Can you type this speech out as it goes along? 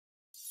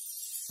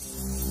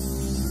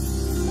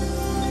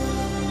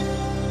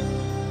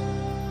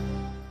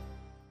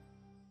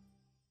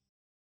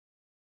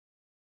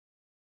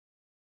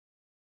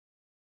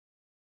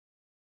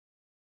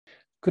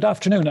Good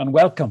afternoon and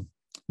welcome.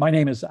 My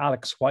name is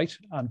Alex White.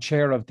 I'm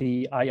chair of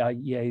the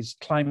IIEA's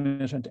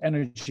Climate and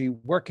Energy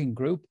Working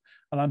Group,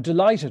 and I'm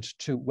delighted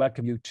to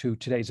welcome you to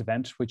today's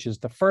event, which is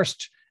the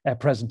first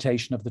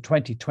presentation of the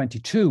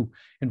 2022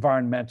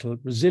 Environmental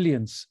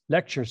Resilience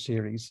Lecture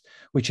Series,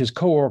 which is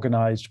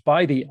co-organised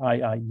by the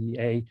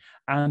IIEA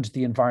and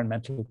the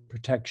Environmental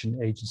Protection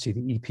Agency,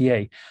 the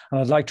EPA.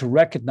 And I'd like to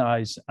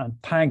recognise and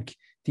thank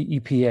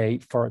the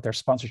EPA for their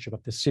sponsorship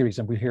of this series,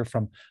 and we'll hear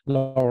from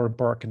Laura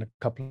Burke in a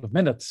couple of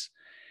minutes.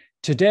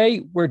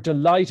 Today, we're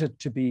delighted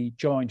to be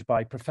joined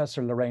by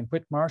Professor Lorraine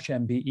Whitmarsh,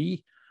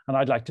 MBE, and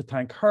I'd like to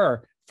thank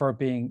her for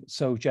being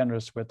so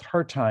generous with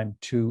her time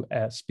to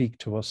speak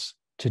to us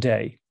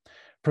today.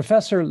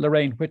 Professor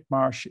Lorraine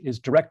Whitmarsh is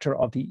Director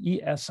of the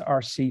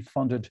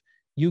ESRC-funded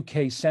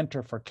UK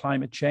Centre for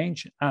Climate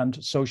Change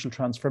and Social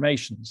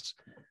Transformations,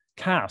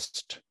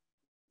 CAST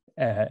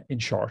in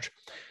short.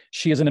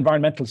 She is an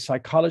environmental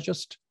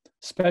psychologist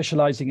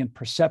specializing in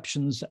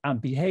perceptions and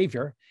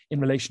behavior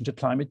in relation to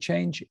climate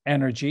change,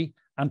 energy,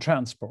 and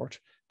transport,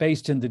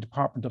 based in the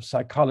Department of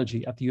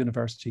Psychology at the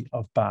University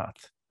of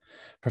Bath.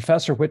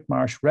 Professor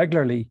Whitmarsh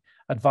regularly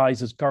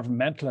advises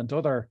governmental and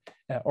other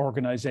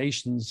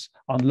organizations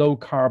on low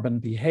carbon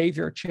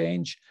behavior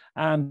change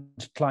and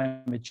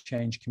climate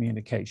change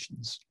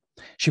communications.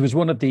 She was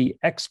one of the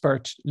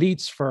expert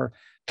leads for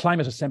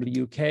Climate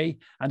Assembly UK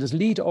and is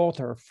lead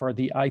author for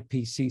the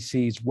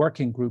IPCC's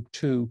Working Group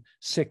 2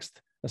 6th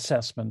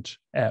Assessment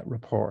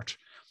Report.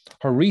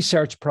 Her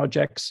research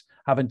projects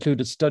have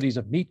included studies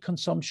of meat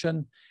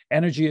consumption,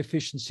 energy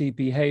efficiency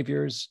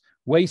behaviours,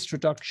 waste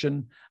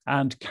reduction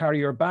and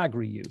carrier bag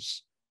reuse,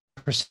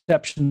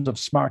 perceptions of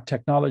smart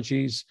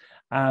technologies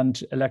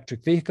and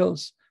electric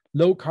vehicles,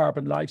 low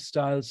carbon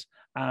lifestyles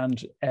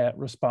and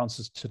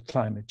responses to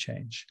climate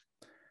change.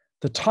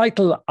 The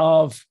title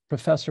of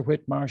Professor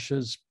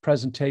Whitmarsh's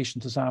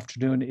presentation this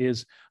afternoon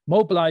is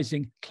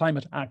Mobilising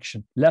Climate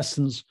Action,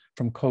 Lessons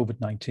from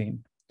COVID-19.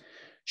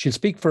 She'll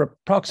speak for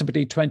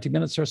approximately 20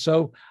 minutes or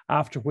so,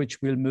 after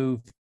which we'll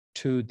move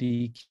to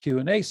the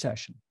Q&A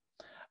session.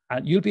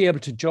 And you'll be able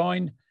to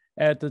join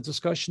the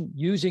discussion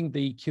using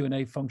the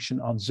Q&A function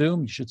on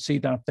Zoom. You should see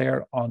that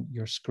there on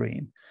your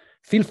screen.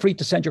 Feel free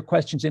to send your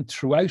questions in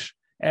throughout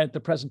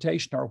the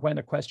presentation or when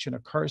a question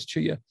occurs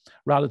to you,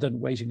 rather than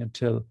waiting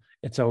until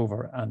it's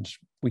over and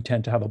we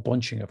tend to have a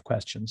bunching of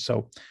questions.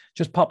 So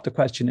just pop the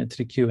question into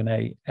the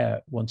Q&A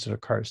once it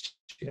occurs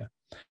to you.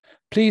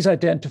 Please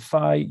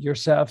identify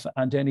yourself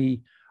and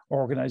any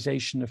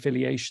organization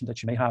affiliation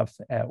that you may have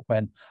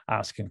when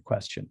asking a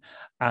question.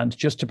 And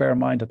just to bear in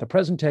mind that the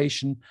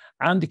presentation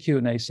and the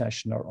Q&A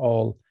session are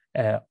all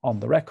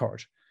on the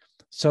record.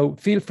 So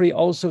feel free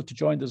also to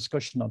join the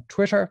discussion on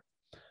Twitter.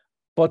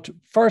 But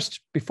first,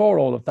 before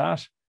all of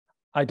that,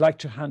 I'd like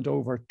to hand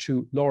over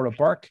to Laura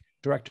Burke,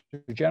 Director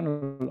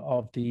General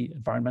of the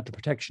Environmental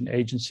Protection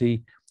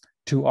Agency,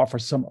 to offer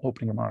some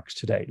opening remarks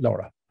today.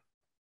 Laura.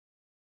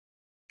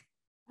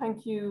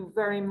 Thank you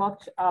very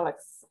much,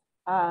 Alex,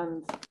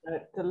 and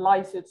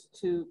delighted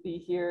to be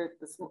here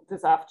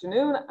this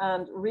afternoon,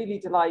 and really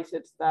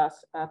delighted that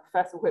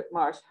Professor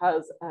Whitmarsh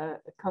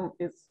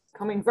is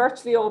coming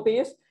virtually,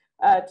 albeit,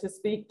 to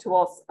speak to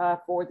us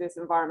for this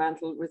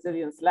environmental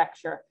resilience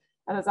lecture.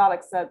 And as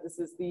Alex said, this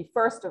is the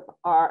first of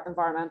our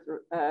environmental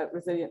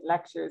resilient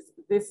lectures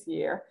this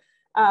year.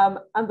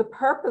 And the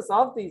purpose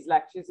of these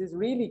lectures is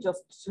really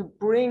just to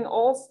bring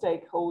all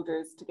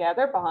stakeholders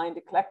together behind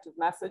a collective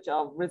message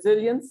of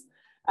resilience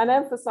and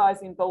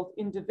emphasizing both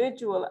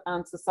individual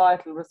and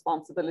societal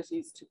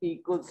responsibilities to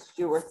be good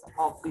stewards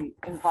of the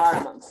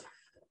environment.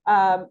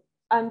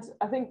 And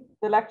I think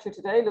the lecture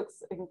today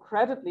looks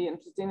incredibly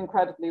interesting,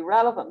 incredibly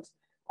relevant.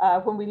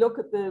 When we look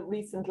at the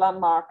recent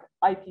landmark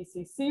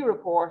IPCC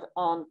report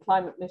on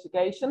climate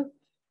mitigation,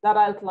 that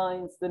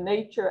outlines the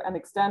nature and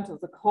extent of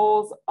the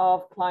cause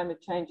of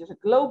climate change at a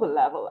global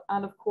level,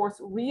 and of course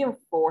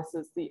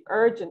reinforces the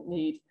urgent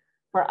need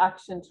for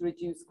action to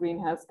reduce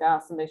greenhouse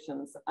gas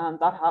emissions. And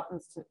that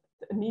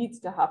needs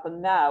to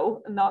happen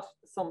now, not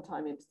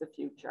sometime into the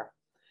future.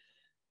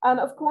 And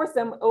of course,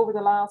 then over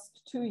the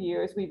last 2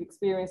 years, we've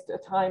experienced a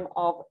time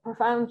of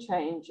profound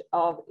change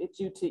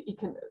due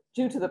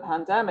to the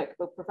pandemic,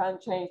 but profound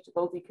change to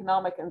both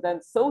economic and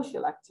then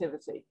social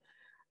activity.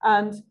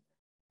 And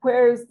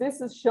whereas this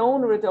has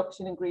shown a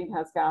reduction in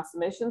greenhouse gas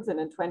emissions, and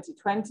in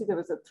 2020, there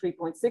was a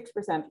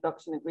 3.6%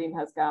 reduction in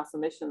greenhouse gas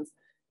emissions,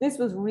 this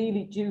was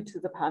really due to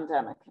the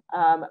pandemic.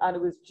 And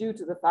it was due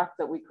to the fact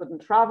that we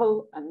couldn't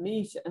travel and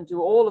meet and do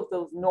all of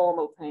those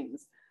normal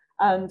things.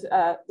 And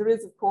there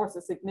is, of course,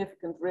 a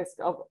significant risk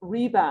of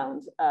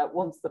rebound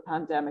once the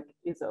pandemic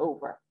is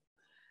over.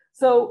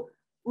 So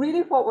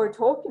really what we're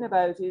talking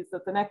about is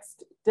that the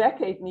next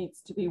decade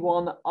needs to be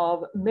one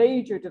of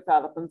major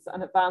developments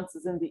and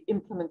advances in the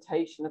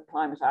implementation of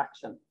climate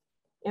action.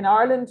 In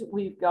Ireland,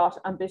 we've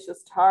got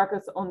ambitious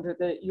targets under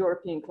the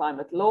European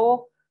Climate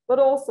Law, but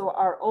also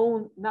our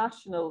own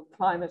National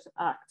Climate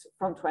Act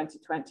from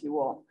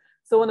 2021.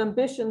 So an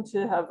ambition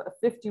to have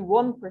a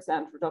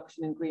 51%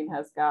 reduction in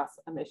greenhouse gas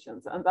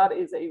emissions. And that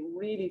is a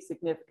really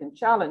significant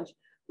challenge,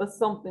 but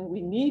something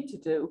we need to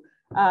do.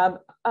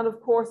 And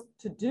of course,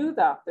 to do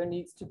that, there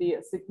needs to be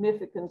a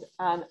significant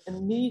and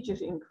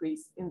immediate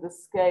increase in the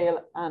scale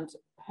and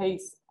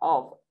pace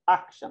of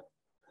action.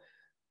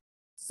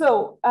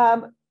 So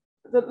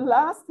the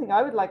last thing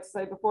I would like to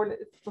say before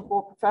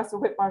Professor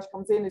Whitmarsh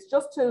comes in is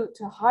just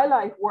to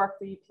highlight work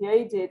the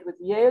EPA did with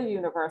Yale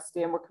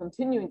University, and we're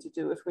continuing to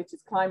do it, which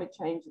is Climate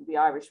Change in the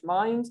Irish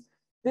Mind.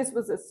 This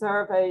was a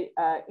survey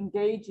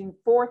engaging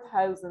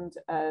 4,000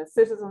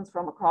 citizens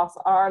from across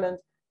Ireland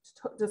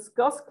to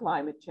discuss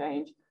climate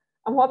change.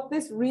 And what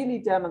this really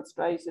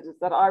demonstrated is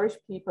that Irish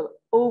people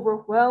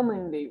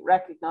overwhelmingly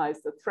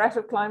recognise the threat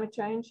of climate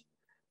change,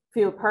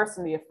 feel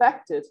personally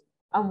affected,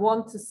 and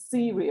want to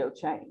see real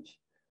change.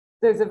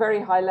 There's a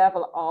very high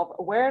level of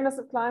awareness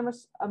of climate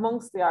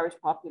amongst the Irish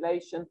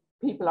population.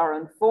 People are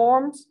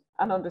informed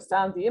and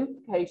understand the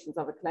implications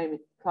of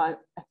a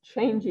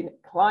changing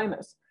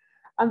climate.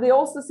 And they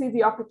also see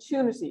the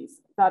opportunities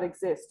that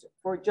exist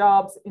for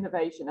jobs,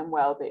 innovation, and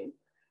well-being.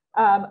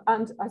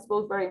 And I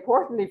suppose very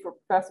importantly for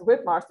Professor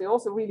Whitmarsh, they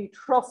also really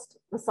trust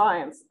the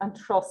science and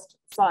trust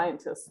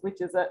scientists, which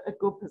is a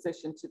good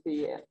position to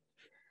be in.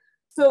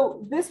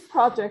 So this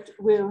project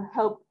will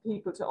help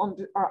people to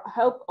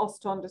help us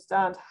to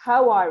understand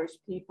how Irish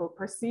people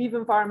perceive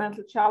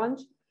environmental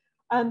challenge,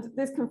 and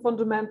this can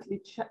fundamentally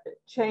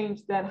change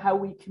then how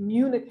we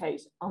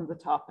communicate on the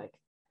topic.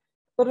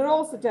 But it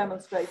also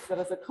demonstrates that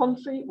as a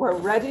country, we're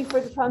ready for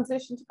the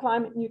transition to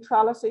climate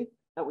neutrality,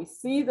 that we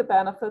see the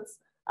benefits,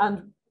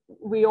 and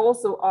we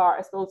also are,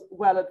 I suppose,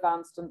 well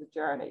advanced on the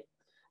journey.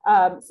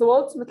 So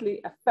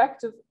ultimately,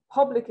 effective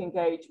public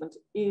engagement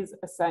is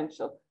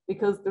essential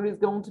because there is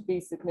going to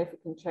be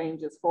significant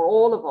changes for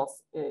all of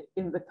us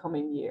in the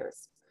coming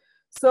years.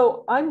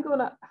 So I'm going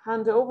to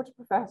hand over to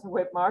Professor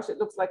Whitmarsh. It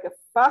looks like a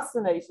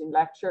fascinating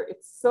lecture.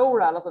 It's so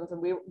relevant,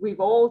 and we've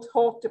all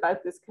talked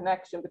about this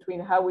connection between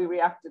how we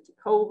reacted to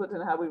COVID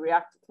and how we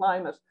react to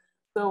climate.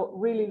 So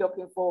really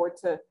looking forward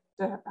to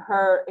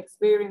her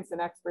experience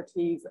and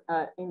expertise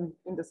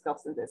in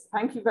discussing this.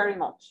 Thank you very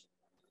much.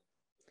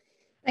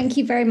 Thank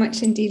you very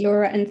much indeed,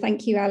 Laura, and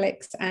thank you,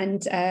 Alex,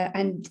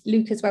 and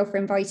Luke as well for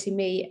inviting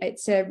me.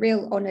 It's a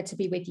real honour to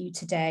be with you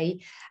today.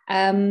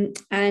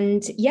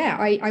 And yeah,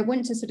 I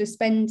want to sort of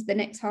spend the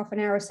next half an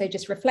hour or so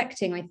just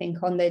reflecting, I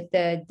think, on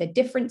the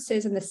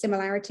differences and the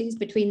similarities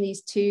between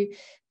these two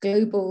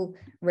global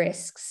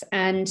risks,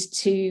 and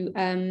to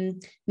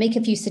make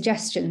a few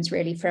suggestions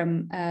really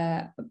from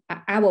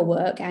our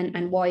work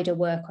and wider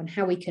work on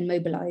how we can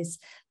mobilise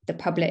the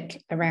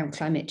public around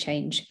climate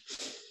change.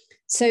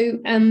 So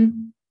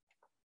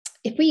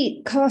if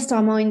we cast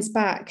our minds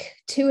back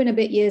 2 and a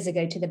bit years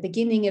ago to the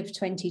beginning of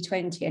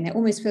 2020, and it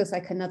almost feels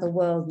like another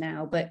world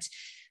now, but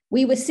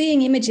we were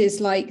seeing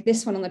images like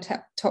this one on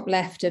the top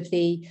left of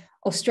the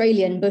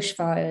Australian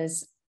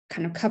bushfires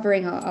kind of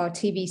covering our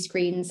TV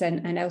screens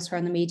and elsewhere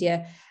in the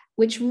media,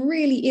 which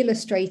really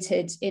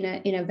illustrated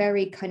in a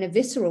very kind of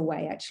visceral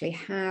way, actually,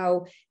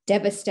 how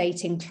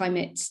devastating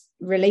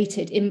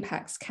climate-related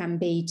impacts can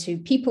be to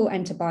people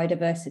and to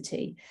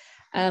biodiversity.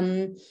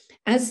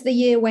 As the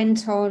year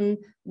went on,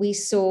 we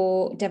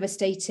saw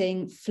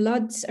devastating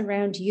floods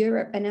around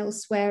Europe and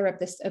elsewhere of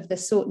the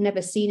sort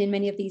never seen in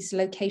many of these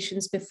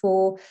locations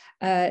before,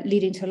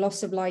 leading to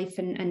loss of life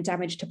and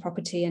damage to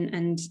property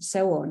and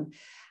so on.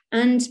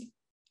 And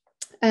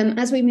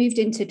as we moved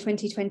into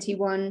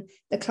 2021,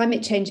 the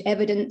climate change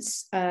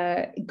evidence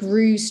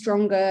grew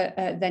stronger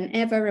than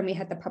ever, and we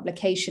had the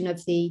publication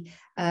of the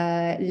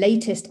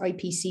latest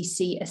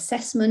IPCC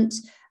assessment,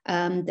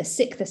 the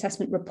sixth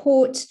assessment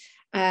report,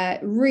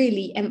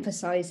 really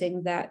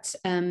emphasizing that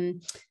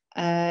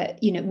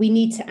we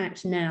need to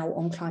act now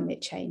on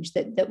climate change,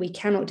 that we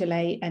cannot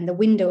delay, and the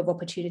window of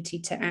opportunity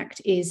to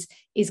act is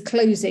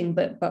closing,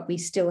 but we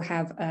still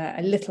have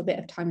a little bit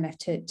of time left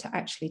to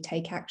actually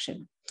take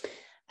action.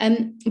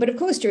 But of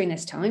course, during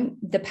this time,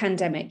 the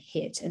pandemic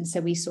hit. And so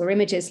we saw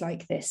images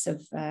like this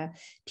of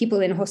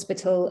people in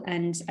hospital,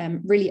 and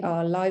really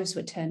our lives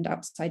were turned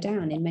upside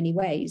down in many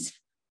ways.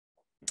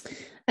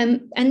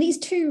 And these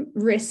two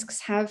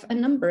risks have a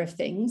number of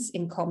things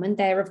in common.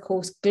 They're, of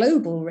course,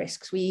 global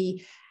risks.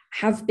 We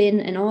have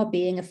been and are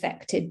being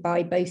affected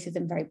by both of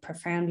them very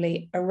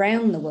profoundly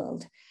around the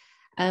world.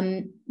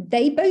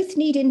 They both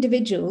need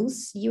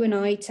individuals, you and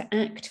I, to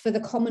act for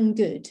the common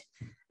good.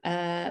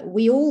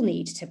 We all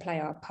need to play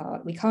our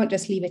part. We can't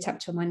just leave it up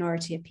to a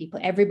minority of people.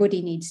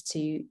 Everybody needs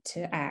to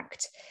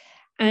act.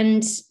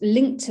 And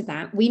linked to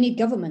that, we need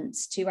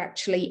governments to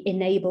actually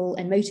enable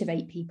and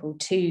motivate people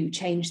to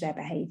change their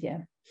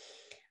behaviour.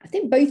 I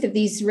think both of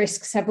these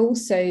risks have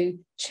also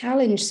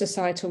challenged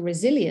societal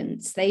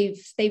resilience.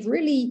 They've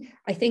really,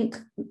 I think,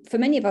 for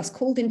many of us,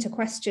 called into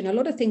question a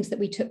lot of things that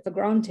we took for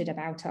granted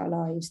about our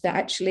lives, that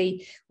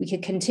actually we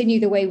could continue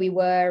the way we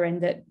were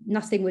and that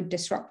nothing would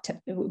disrupt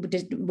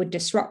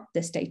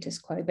the status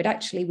quo. But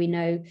actually we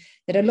know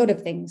that a lot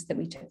of things that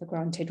we took for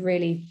granted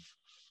really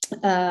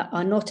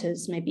are not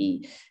as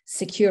maybe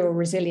secure or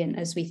resilient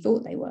as we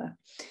thought they were.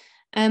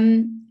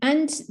 And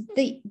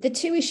the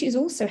two issues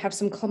also have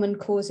some common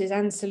causes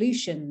and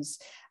solutions.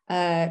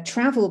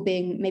 Travel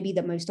being maybe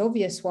the most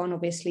obvious one.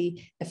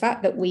 Obviously, the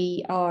fact that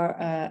we are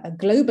a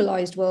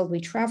globalized world, we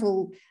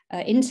travel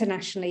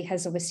internationally,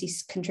 has obviously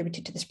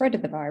contributed to the spread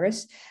of the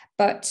virus.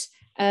 But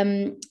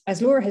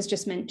as Laura has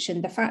just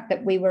mentioned, the fact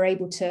that we were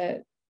able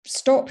to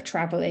stop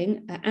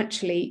traveling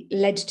actually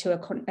led to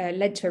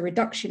a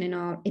reduction in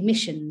our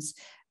emissions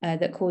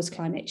that caused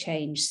climate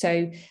change.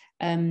 So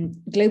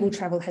global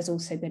travel has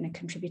also been a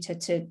contributor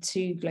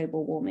to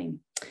global warming.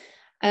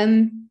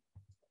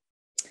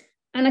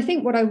 And I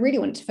think what I really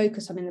want to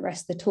focus on in the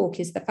rest of the talk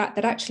is the fact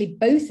that actually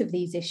both of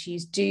these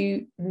issues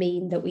do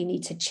mean that we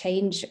need to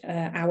change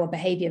our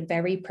behaviour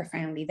very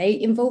profoundly. They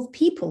involve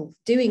people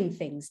doing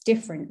things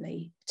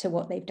differently to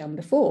what they've done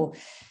before.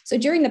 So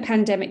during the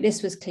pandemic,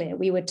 this was clear.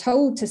 We were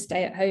told to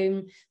stay at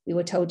home. We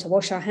were told to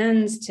wash our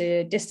hands,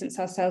 to distance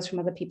ourselves from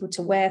other people,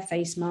 to wear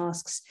face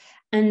masks.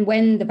 And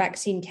when the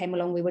vaccine came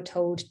along, we were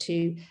told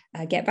to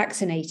get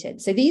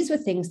vaccinated. So these were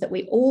things that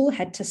we all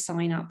had to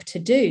sign up to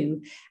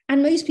do.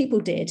 And most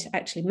people did,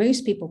 actually,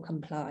 most people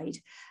complied.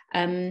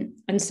 And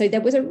so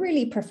there was a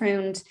really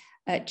profound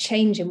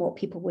change in what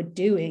people were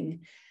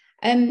doing.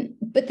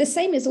 But the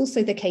same is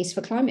also the case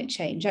for climate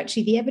change.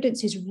 Actually, the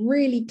evidence is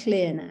really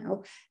clear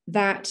now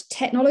that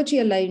technology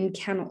alone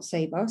cannot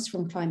save us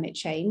from climate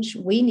change.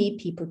 We need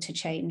people to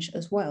change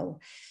as well.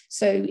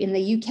 So in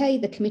the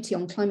UK, the Committee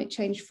on Climate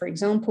Change, for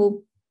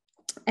example,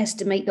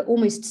 estimate that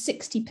almost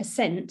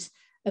 60%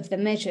 of the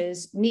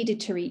measures needed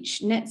to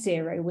reach net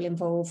zero will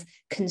involve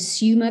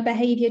consumer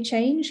behaviour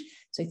change.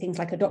 So things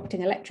like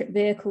adopting electric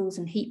vehicles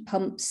and heat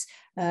pumps,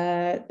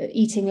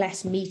 eating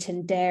less meat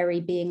and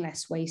dairy, being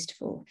less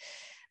wasteful.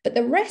 But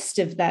the rest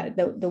of that,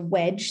 the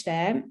wedge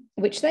there,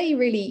 which they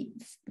really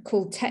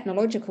call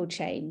technological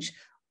change,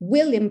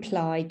 will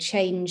imply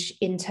change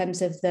in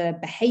terms of the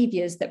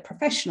behaviours that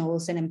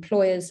professionals and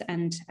employers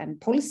and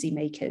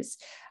policymakers,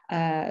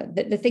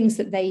 the things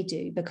that they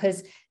do,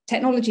 because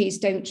technologies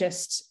don't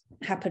just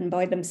happen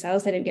by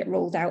themselves. They don't get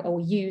rolled out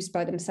or used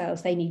by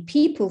themselves. They need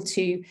people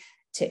to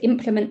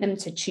implement them,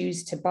 to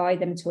choose to buy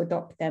them, to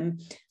adopt them,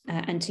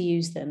 and to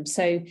use them.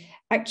 So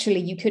actually,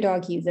 you could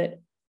argue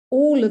that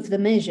all of the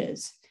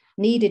measures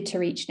needed to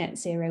reach net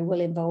zero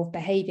will involve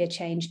behaviour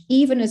change,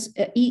 even as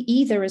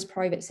either as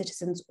private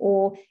citizens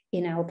or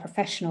in our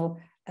professional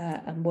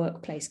and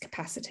workplace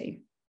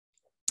capacity.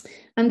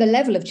 And the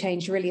level of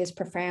change really is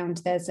profound.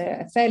 There's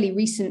a fairly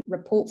recent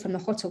report from the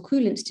Hot or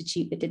Cool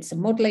Institute that did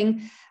some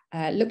modelling,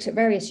 looked at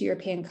various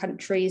European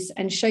countries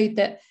and showed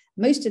that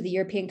most of the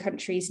European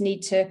countries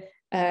need to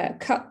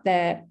cut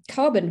their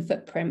carbon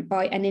footprint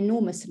by an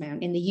enormous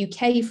amount. In the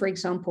UK, for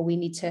example, we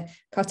need to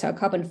cut our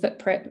carbon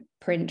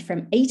footprint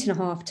from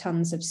 8.5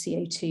 tonnes of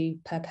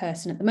CO2 per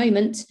person at the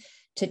moment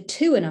to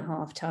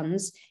 2.5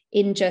 tonnes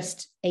in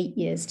just 8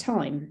 years'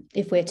 time,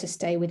 if we're to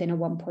stay within a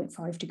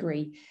 1.5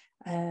 degree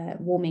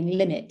warming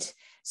limit.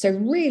 So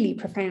really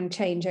profound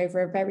change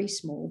over a very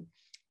small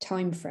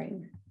time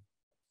frame.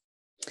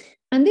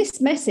 And this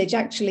message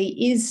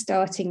actually is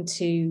starting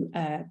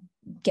to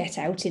get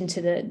out into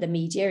the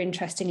media,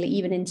 interestingly,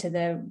 even into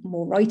the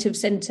more right of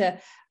centre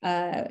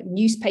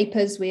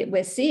newspapers.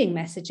 We're seeing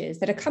messages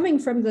that are coming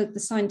from the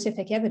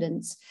scientific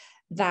evidence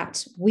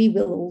that we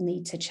will all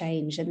need to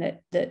change, and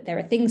that there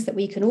are things that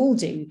we can all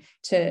do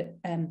to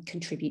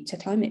contribute to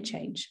climate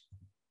change.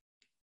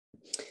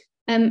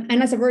 And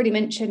as I've already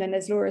mentioned, and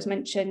as Laura's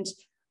mentioned,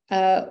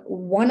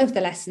 one of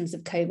the lessons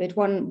of COVID,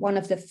 one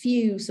of the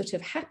few sort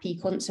of happy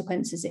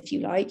consequences, if you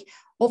like,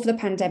 of the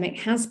pandemic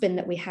has been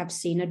that we have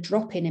seen a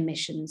drop in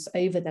emissions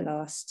over the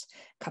last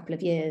couple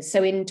of years.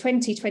 So in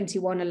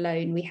 2021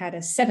 alone, we had a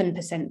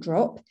 7%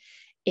 drop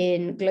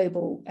in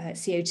global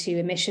CO2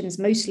 emissions,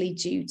 mostly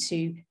due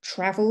to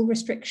travel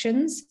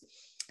restrictions,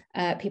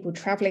 people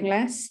traveling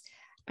less.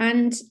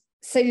 And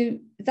so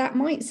that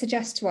might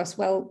suggest to us,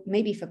 well,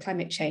 maybe for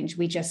climate change,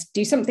 we just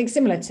do something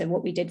similar to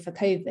what we did for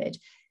COVID.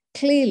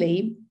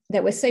 Clearly,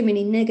 there were so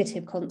many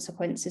negative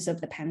consequences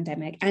of the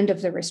pandemic and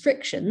of the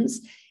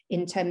restrictions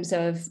in terms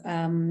of,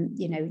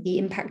 the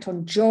impact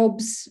on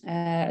jobs,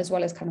 as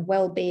well as kind of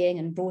well-being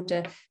and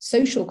broader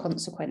social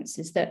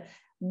consequences, that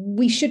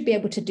we should be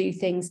able to do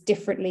things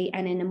differently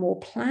and in a more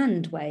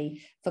planned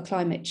way for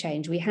climate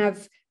change. We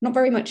have not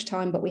very much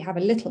time, but we have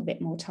a little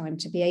bit more time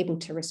to be able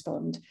to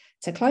respond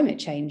to climate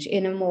change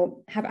in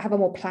have a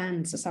more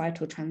planned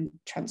societal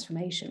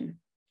transformation.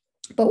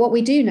 But what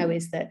we do know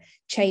is that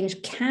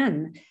change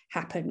can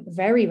happen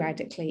very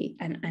radically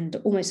and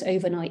almost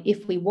overnight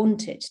if we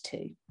want it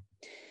to.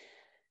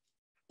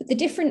 But the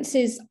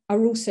differences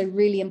are also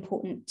really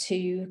important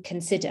to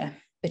consider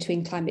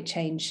between climate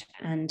change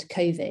and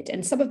COVID.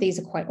 And some of these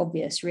are quite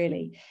obvious,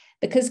 really,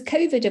 because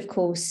COVID, of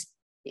course,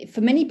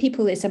 for many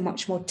people is a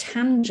much more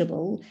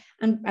tangible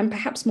and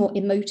perhaps more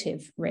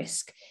emotive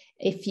risk.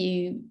 If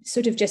you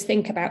sort of just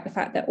think about the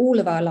fact that all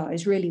of our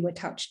lives really were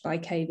touched by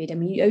COVID. I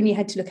mean, you only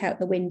had to look out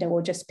the window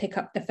or just pick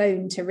up the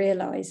phone to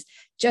realize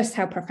just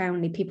how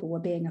profoundly people were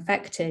being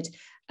affected.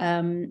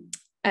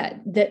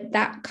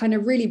 That kind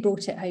of really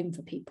brought it home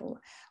for people.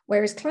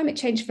 Whereas climate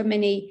change for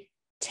many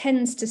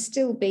tends to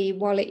still be,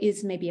 while it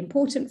is maybe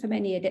important for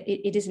many,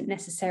 it isn't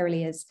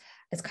necessarily as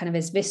kind of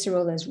as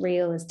visceral, as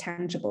real, as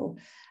tangible.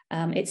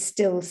 It's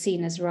still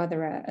seen as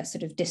rather a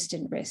sort of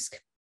distant risk.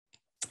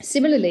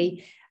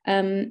 Similarly,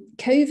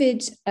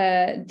 COVID,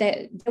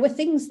 there were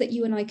things that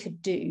you and I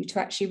could do to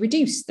actually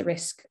reduce the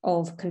risk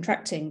of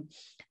contracting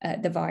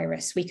the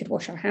virus. We could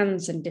wash our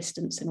hands and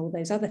distance and all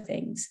those other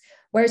things.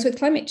 Whereas with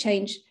climate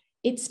change,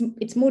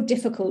 it's more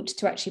difficult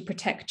to actually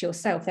protect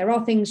yourself. There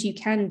are things you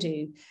can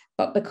do,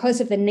 but because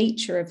of the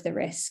nature of the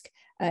risk,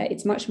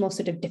 it's much more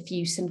sort of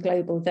diffuse and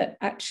global, that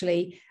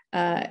actually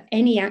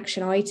any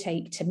action I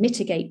take to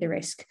mitigate the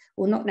risk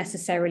will not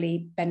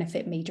necessarily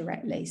benefit me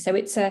directly.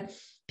 So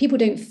people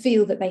don't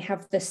feel that they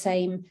have the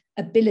same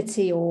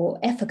ability or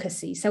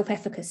efficacy,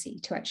 self-efficacy,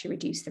 to actually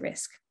reduce the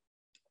risk.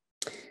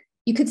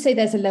 You could say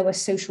there's a lower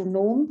social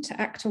norm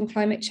to act on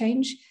climate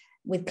change.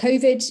 With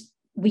COVID,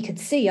 we could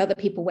see other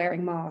people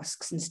wearing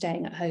masks and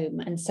staying at home.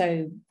 And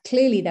so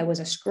clearly there was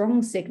a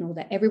strong signal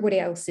that everybody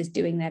else is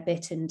doing their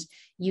bit and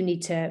you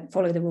need to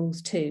follow the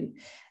rules too.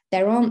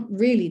 There aren't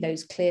really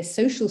those clear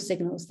social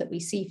signals that we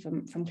see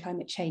from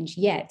climate change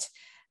yet.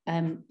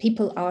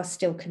 People are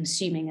still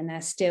consuming and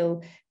they're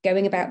still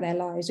going about their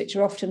lives, which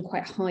are often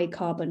quite high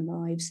carbon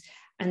lives.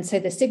 And so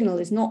the signal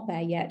is not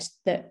there yet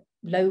that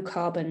low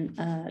carbon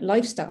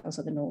lifestyles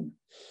are the norm.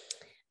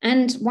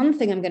 And one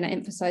thing I'm going to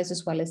emphasize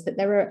as well is that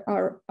there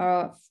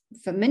are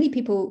for many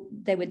people,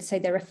 they would say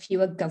there are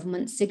fewer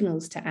government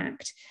signals to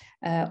act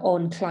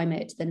on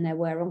climate than there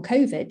were on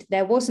COVID.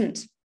 There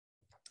weren't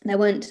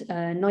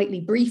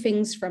nightly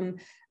briefings from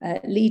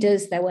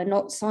leaders. There were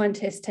not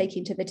scientists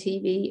taking to the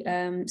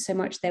TV so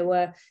much. There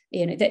were,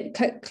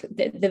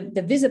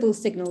 the visible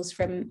signals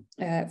from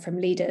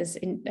leaders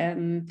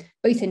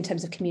both in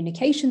terms of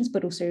communications,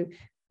 but also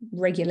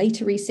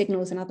regulatory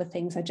signals and other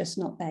things are just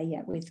not there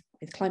yet with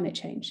climate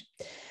change.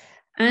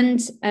 And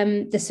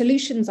the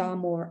solutions are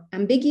more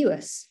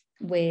ambiguous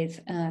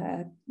with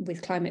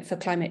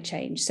climate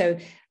change. So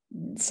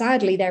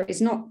sadly, there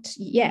is not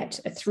yet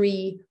a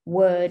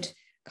 3-word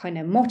kind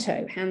of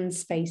motto,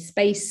 hands, face,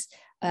 space,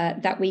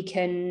 that we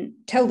can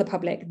tell the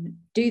public,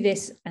 do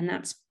this, and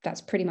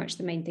that's pretty much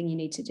the main thing you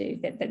need to do.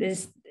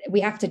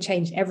 We have to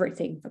change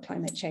everything for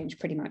climate change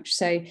pretty much.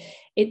 So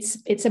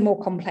it's a more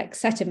complex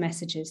set of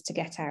messages to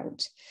get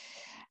out.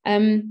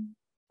 And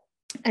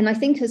I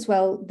think as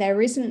well,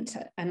 there isn't,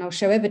 and I'll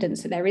show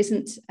evidence that there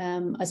isn't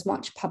as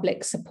much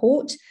public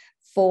support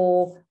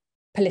for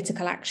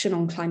political action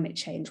on climate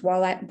change.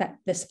 While that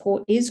the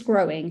support is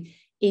growing,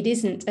 it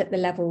isn't at the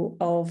level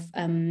of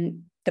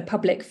the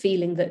public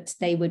feeling that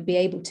they would be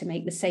able to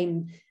make the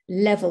same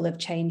level of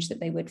change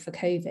that they would for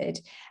COVID.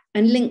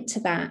 And linked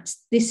to that,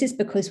 this is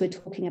because we're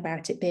talking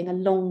about it being a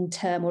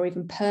long-term or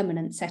even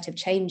permanent set of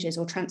changes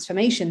or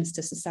transformations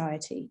to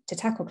society to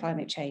tackle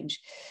climate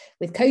change.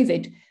 With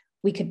COVID,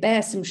 we could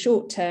bear some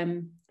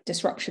short-term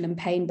disruption and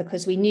pain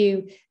because we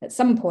knew at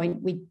some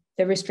point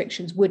the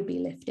restrictions would be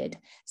lifted.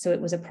 So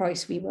it was a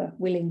price we were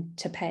willing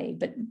to pay.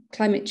 But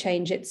climate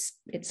change, it's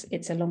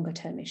a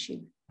longer-term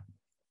issue.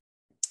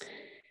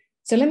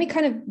 So let me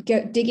kind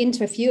of dig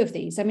into a few of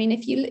these. I mean,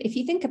 if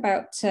you think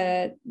about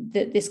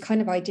this kind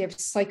of idea of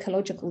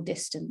psychological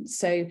distance,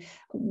 so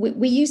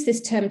we use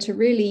this term to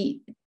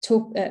really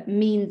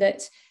mean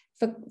that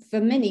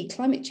for many,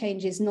 climate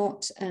change is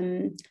not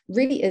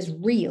really as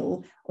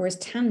real or as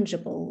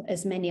tangible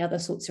as many other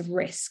sorts of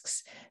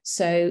risks.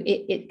 So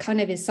it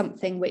kind of is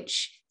something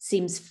which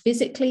seems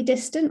physically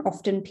distant.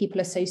 Often people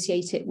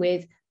associate it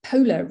with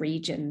polar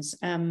regions.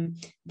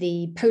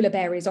 The polar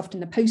bear is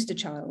often the poster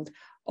child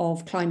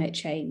of climate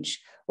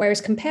change. Whereas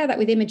compare that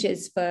with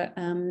images for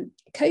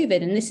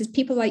COVID, and this is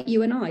people like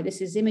you and I, this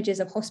is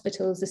images of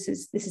hospitals, this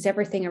is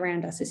everything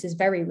around us, this is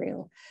very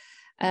real.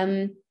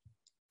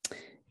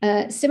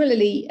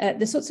 Similarly,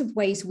 the sorts of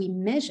ways we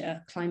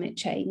measure climate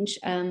change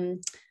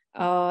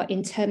are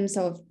in terms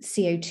of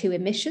CO2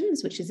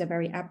 emissions, which is a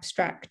very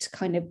abstract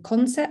kind of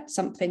concept,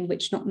 something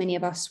which not many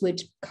of us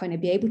would kind of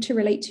be able to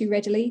relate to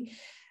readily.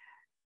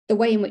 The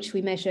way in which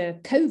we measure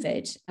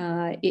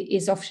COVID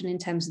is often in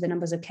terms of the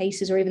numbers of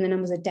cases or even the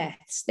numbers of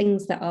deaths,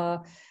 things that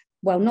are,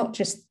 well, not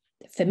just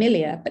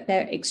familiar, but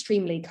they're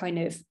extremely kind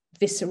of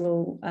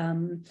visceral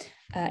and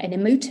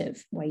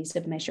emotive ways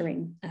of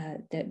measuring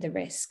the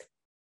risk.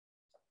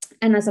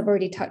 And as I've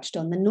already touched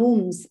on, the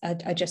norms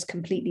are just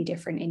completely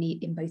different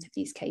in both of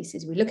these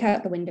cases. We look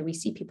out the window, we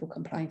see people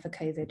complying for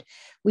COVID.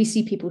 We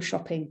see people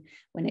shopping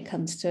when it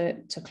comes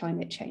to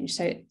climate change.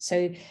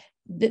 So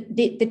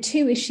the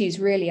two issues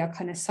really are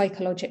kind of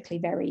psychologically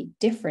very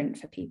different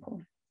for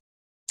people.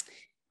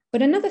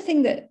 But another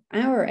thing that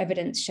our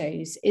evidence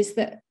shows is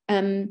that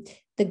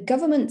the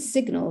government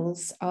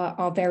signals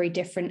are very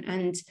different,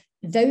 and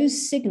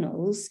those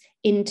signals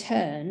in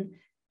turn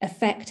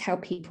affect how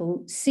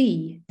people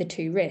see the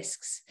two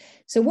risks.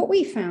 So what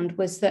we found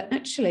was that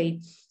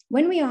actually,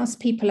 when we asked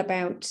people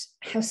about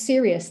how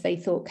serious they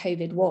thought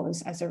COVID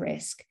was as a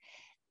risk,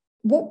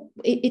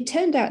 it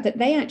turned out that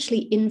they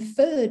actually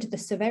inferred the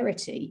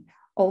severity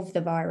of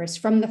the virus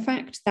from the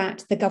fact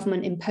that the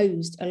government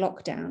imposed a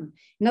lockdown.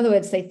 In other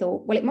words, they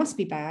thought, well, it must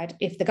be bad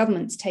if the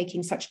government's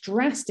taking such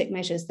drastic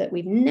measures that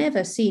we've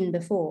never seen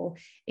before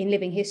in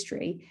living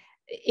history.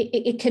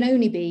 It can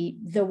only be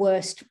the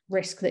worst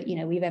risk that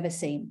we've ever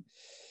seen.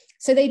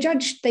 So they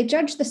judged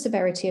the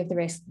severity of the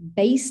risk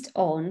based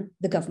on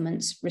the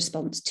government's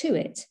response to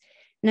it.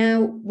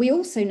 Now, we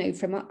also know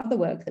from other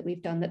work that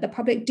we've done that the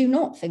public do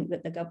not think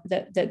that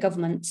the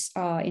governments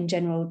are in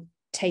general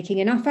taking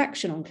enough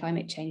action on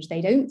climate change.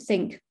 They don't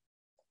think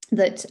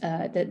that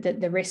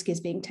the risk is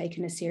being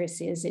taken as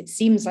seriously as it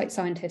seems like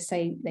scientists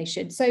say they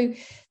should. So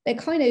they're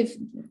kind of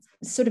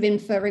sort of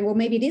inferring, well,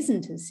 maybe it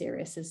isn't as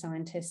serious as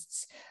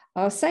scientists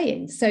are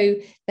saying. So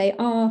they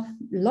are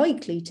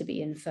likely to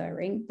be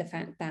inferring the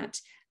fact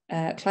that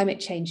climate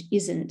change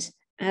isn't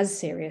as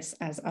serious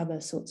as other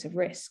sorts of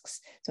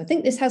risks. So I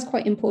think this has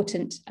quite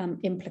important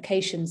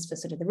implications for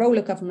sort of the role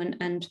of government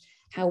and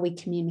how we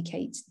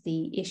communicate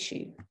the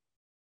issue.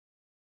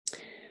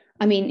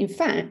 I mean, in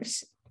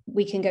fact,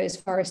 we can go as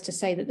far as to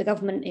say that the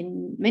government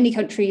in many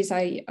countries,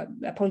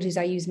 apologies,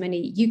 I use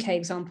many UK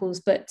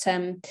examples, but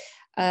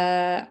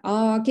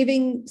are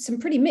giving some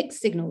pretty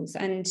mixed signals.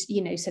 And,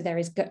 so there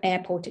is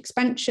airport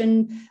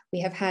expansion. We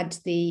have had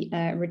the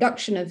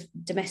reduction of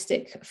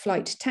domestic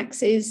flight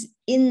taxes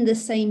in the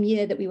same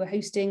year that we were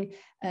hosting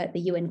the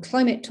UN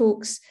climate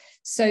talks.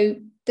 So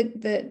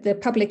the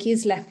public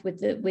is left with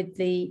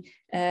the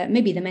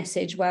maybe the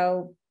message,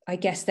 well, I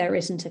guess there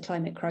isn't a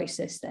climate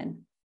crisis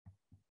then.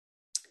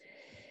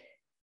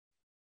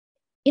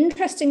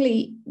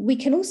 Interestingly, we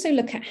can also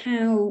look at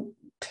how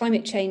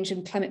climate change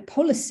and climate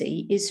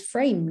policy is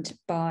framed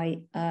by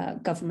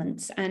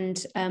governments.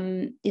 And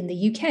in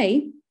the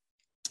UK,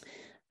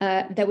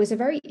 there was a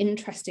very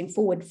interesting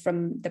forward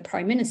from the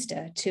Prime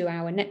Minister to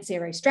our net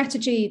zero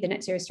strategy, the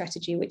net zero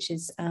strategy, which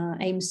is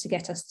aims to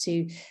get us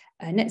to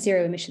net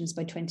zero emissions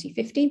by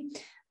 2050,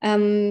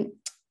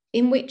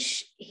 in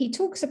which he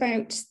talks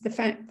about the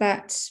fact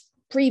that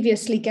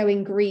previously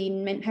going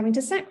green meant having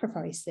to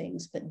sacrifice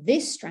things, but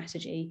this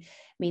strategy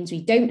means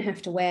we don't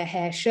have to wear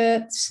hair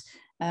shirts,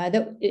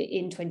 that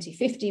in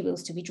 2050 we'll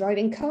still be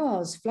driving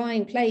cars,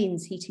 flying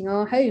planes, heating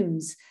our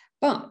homes,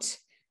 but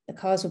the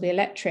cars will be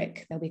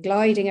electric, they'll be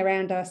gliding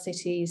around our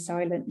cities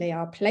silently,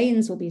 our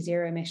planes will be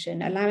zero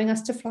emission, allowing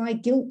us to fly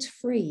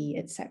guilt-free,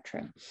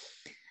 etc.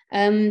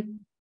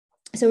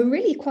 So a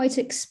really quite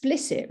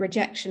explicit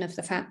rejection of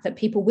the fact that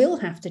people will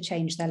have to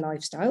change their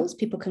lifestyles.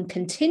 People can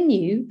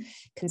continue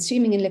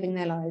consuming and living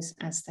their lives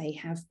as they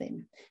have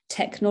been.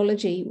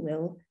 Technology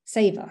will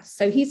save us.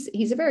 So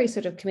he's a very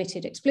sort of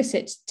committed,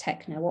 explicit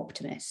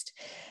techno-optimist.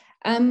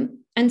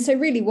 And so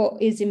really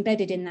what is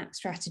embedded in that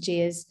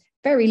strategy is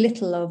very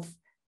little of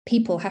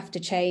people have to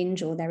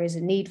change or there is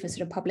a need for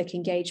sort of public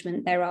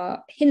engagement. There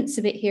are hints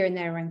of it here and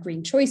there around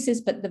green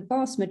choices, but the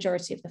vast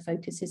majority of the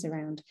focus is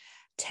around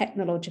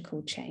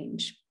technological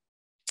change.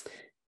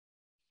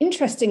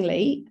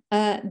 Interestingly,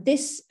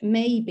 this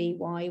may be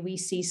why we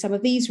see some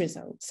of these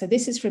results. So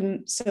this is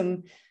from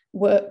some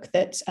work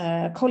that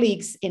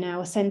colleagues in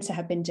our centre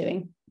have been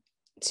doing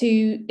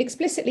to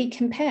explicitly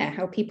compare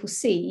how people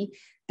see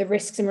the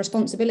risks and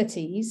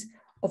responsibilities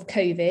of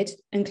COVID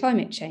and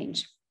climate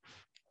change.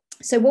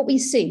 So what we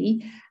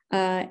see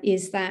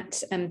is that,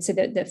 so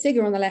the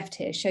figure on the left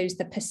here shows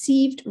the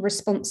perceived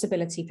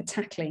responsibility for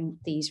tackling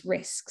these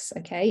risks,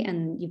 okay?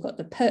 And you've got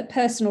the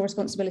personal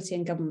responsibility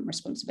and government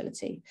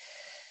responsibility.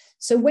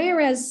 So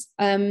whereas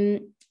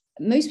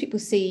most people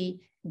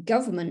see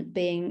government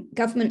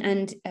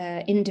and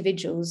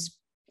individuals,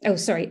 for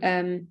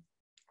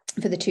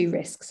the two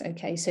risks,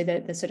 okay? So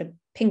the sort of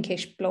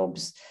pinkish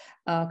blobs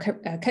are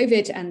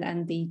COVID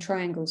and the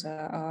triangles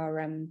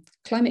are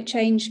climate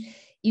change.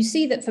 You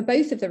see that for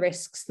both of the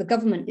risks, the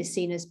government is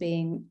seen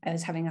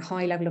as having a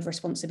high level of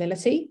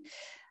responsibility,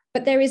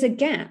 but there is a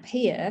gap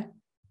here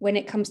when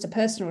it comes to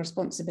personal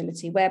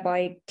responsibility,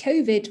 whereby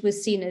COVID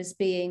was seen as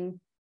being,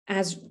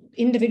 as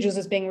individuals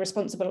as being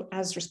responsible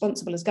as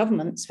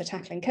governments for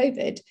tackling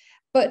COVID.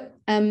 But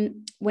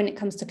when it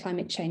comes to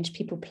climate change,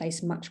 people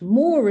place much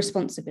more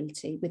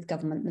responsibility with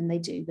government than they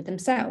do with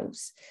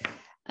themselves.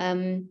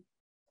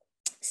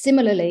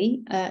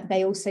 Similarly,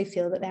 they also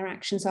feel that their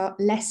actions are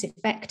less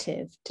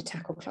effective to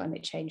tackle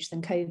climate change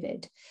than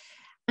COVID.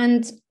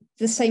 And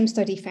the same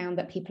study found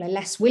that people are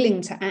less willing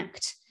to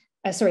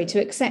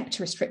accept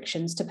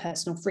restrictions to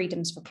personal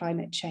freedoms for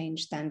climate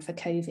change than for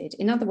COVID.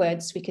 In other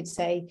words, we could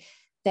say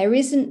there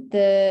isn't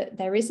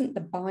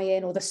the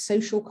buy-in or the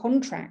social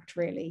contract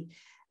really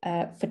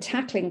for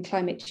tackling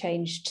climate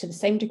change to the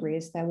same degree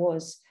as there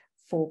was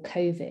for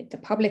COVID. The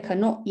public are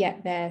not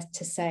yet there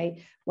to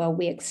say, well,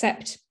 we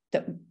accept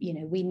that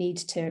we need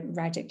to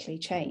radically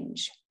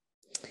change.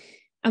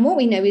 And what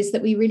we know is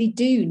that we really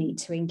do need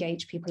to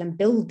engage people and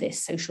build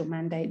this social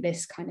mandate,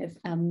 this kind of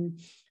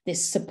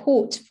this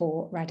support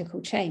for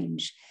radical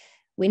change.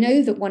 We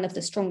know that one of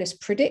the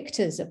strongest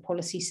predictors of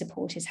policy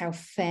support is how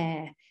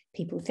fair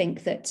people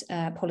think that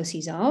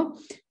policies are.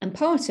 And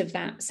part of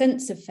that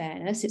sense of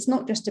fairness, it's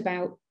not just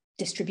about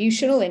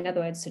distributional, in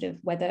other words, sort of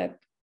whether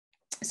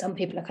some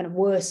people are kind of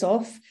worse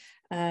off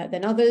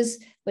than others,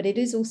 but it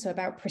is also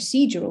about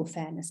procedural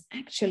fairness,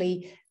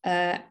 actually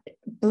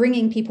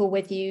bringing people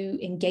with you,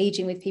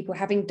 engaging with people,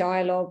 having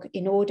dialogue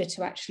in order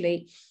to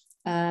actually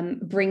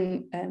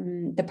bring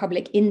the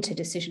public into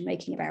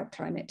decision-making about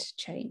climate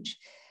change.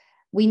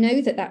 We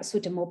know that that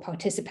sort of more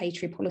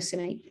participatory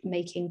policy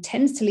making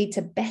tends to lead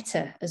to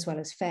better as well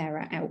as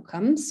fairer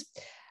outcomes.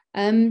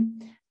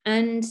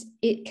 And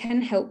it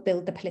can help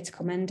build the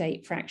political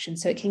mandate for action.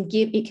 So it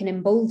can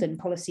embolden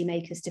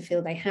policymakers to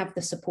feel they have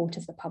the support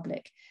of the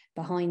public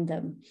behind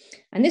them.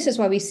 And this is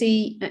why we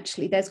see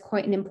actually there's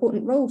quite an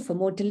important role for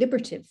more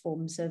deliberative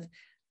forms of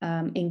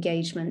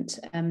engagement,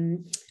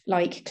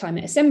 like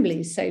climate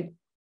assemblies. So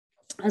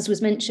as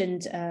was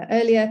mentioned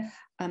earlier,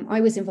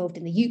 I was involved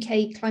in the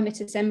UK Climate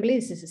Assembly.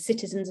 This is a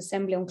citizens'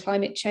 assembly on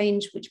climate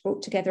change, which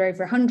brought together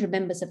over 100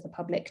 members of the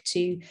public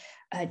to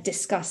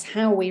discuss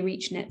how we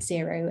reach net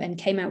zero, and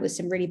came out with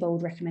some really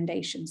bold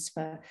recommendations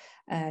for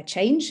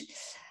change.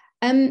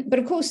 But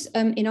of course,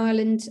 in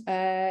Ireland,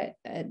 the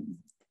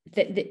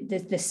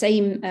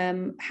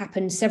same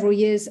happened several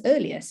years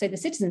earlier. So the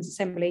Citizens'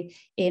 Assembly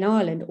in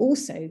Ireland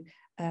also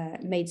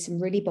made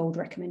some really bold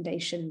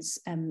recommendations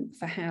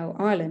for how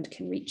Ireland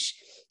can reach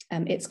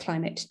its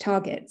climate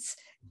targets.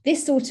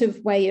 This sort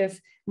of way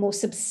of more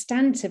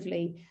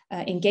substantively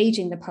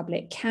engaging the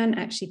public can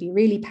actually be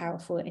really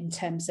powerful in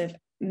terms of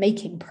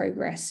making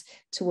progress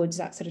towards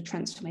that sort of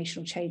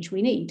transformational change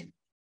we need.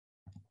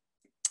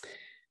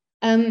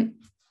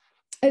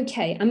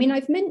 Okay, I mean,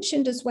 I've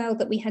mentioned as well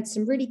that we had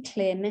some really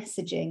clear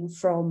messaging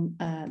from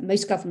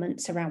most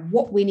governments around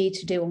what we need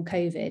to do on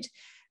COVID,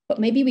 but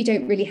maybe we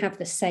don't really have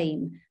the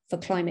same for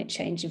climate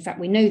change. In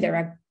fact, we know there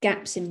are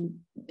gaps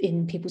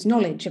in people's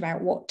knowledge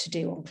about what to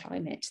do on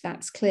climate,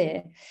 that's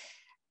clear.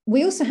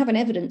 We also have an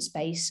evidence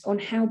base on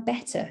how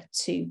better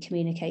to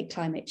communicate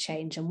climate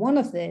change. And one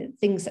of the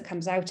things that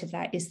comes out of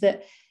that is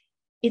that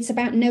it's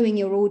about knowing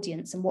your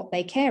audience and what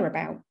they care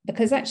about,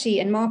 because actually,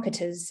 and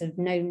marketers have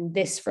known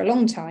this for a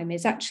long time,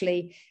 is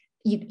actually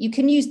you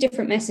can use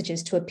different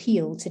messages to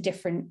appeal to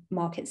different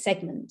market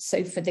segments.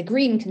 So for the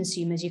green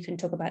consumers, you can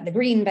talk about the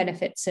green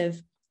benefits of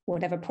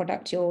whatever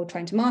product you're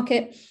trying to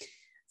market.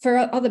 For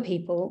other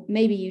people,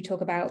 maybe you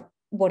talk about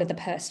what are the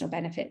personal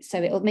benefits.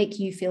 So it'll make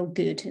you feel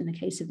good in the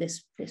case of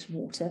this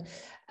water.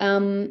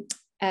 And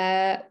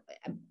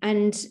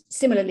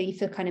similarly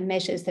for kind of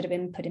measures that have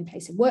been put in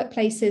place in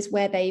workplaces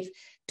where they've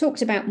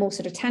talked about more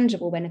sort of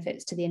tangible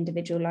benefits to the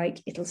individual,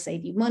 like it'll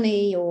save you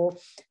money or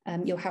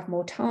you'll have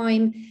more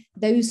time.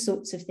 Those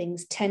sorts of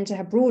things tend to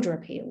have broader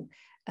appeal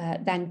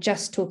than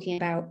just talking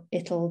about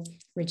it'll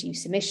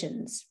reduce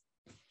emissions.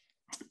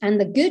 And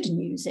the good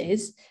news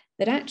is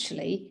that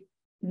actually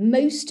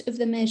most of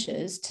the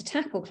measures to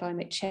tackle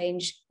climate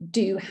change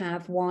do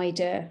have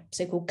wider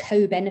so-called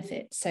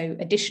co-benefits, so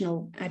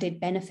additional added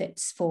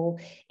benefits for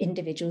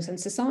individuals and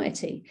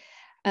society.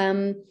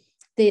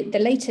 The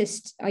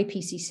latest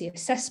IPCC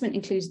assessment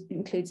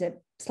includes a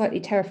slightly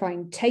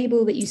terrifying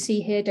table that you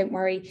see here. Don't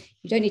worry,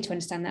 you don't need to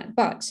understand that.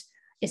 But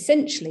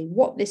essentially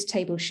what this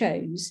table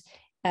shows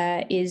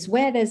is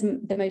where there's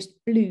the most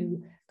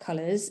blue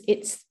colours,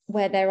 it's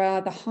where there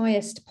are the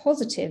highest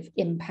positive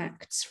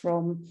impacts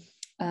from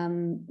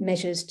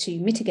measures to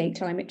mitigate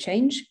climate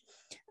change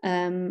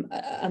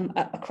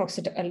across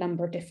a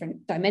number of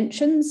different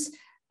dimensions.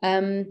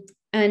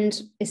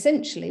 And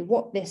essentially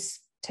what this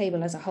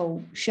table as a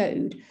whole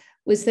showed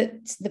was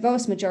that the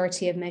vast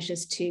majority of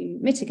measures to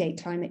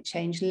mitigate climate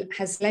change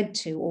has led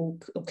to or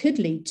could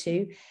lead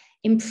to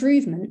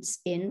improvements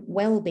in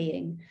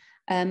well-being.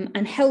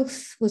 And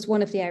health was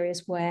one of the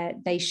areas where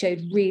they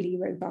showed really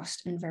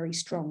robust and very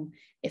strong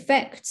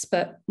effects,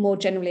 but more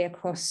generally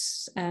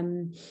across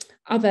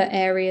other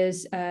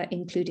areas,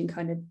 including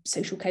kind of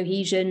social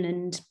cohesion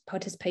and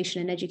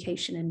participation in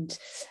education and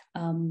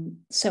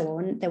so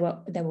on, there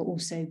were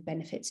also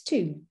benefits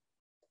too.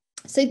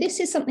 So this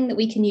is something that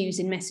we can use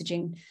in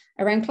messaging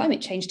around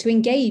climate change to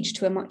engage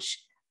to a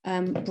much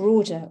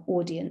broader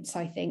audience,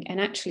 I think, and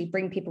actually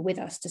bring people with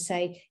us to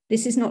say,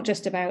 this is not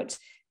just about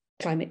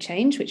climate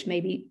change, which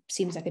maybe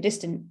seems like a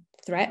distant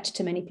threat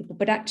to many people,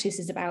 but actually this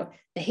is about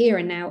the here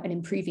and now and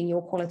improving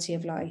your quality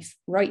of life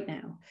right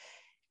now.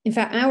 In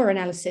fact, our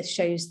analysis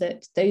shows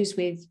that those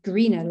with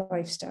greener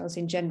lifestyles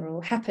in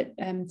general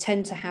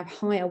tend to have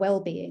higher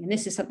well-being. And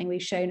this is something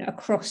we've shown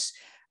across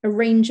a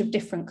range of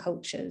different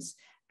cultures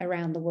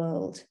around the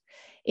world.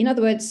 In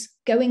other words,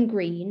 going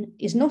green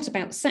is not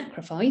about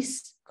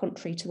sacrifice,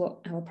 contrary to what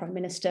our Prime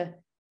Minister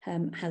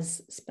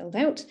has spelled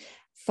out.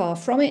 Far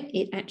from it,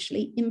 it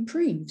actually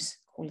improves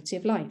quality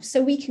of life.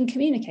 So we can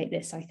communicate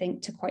this, I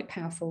think, to quite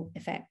powerful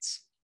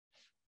effects.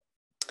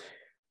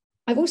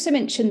 I've also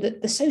mentioned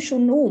that the social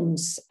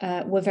norms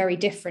were very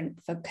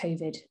different for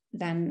COVID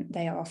than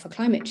they are for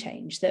climate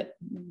change, that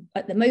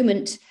at the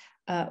moment,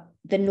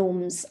 the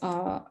norms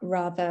are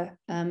rather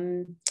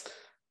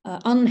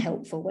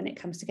unhelpful when it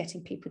comes to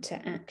getting people to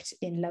act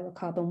in lower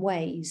carbon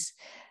ways.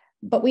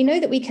 But we know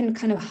that we can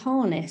kind of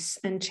harness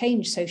and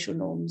change social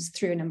norms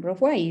through a number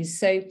of ways.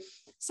 So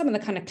some of the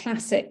kind of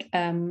classic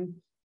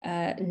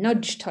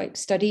nudge type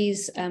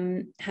studies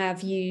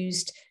have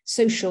used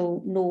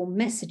social norm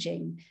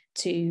messaging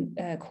to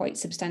quite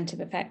substantive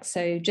effects.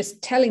 So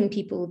just telling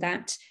people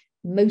that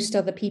most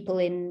other people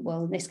in,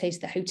 well, in this case,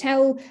 the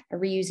hotel are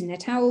reusing their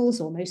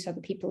towels, or most other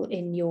people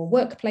in your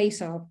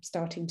workplace are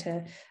starting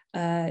to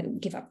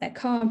give up their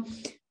car,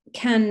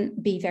 can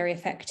be very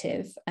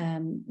effective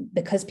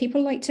because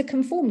people like to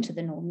conform to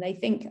the norm. They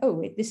think,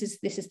 oh, this is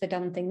the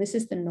done thing, this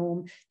is the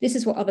norm, this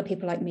is what other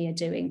people like me are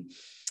doing.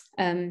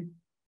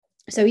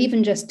 So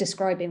even just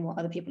describing what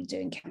other people are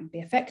doing can be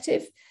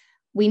effective.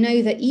 We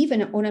know that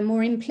even on a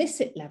more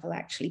implicit level,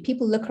 actually,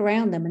 people look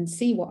around them and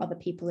see what other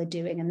people are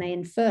doing, and they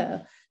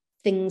infer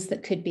things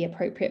that could be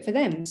appropriate for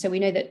them. So we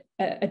know that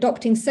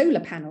adopting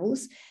solar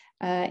panels,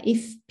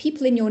 if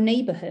people in your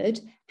neighborhood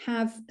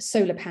have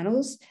solar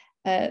panels,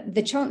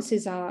 the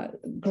chances are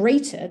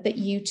greater that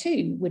you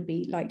too would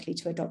be likely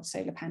to adopt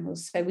solar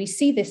panels. So we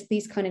see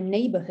these kind of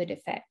neighborhood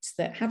effects,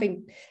 that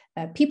having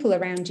people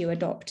around you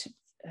adopt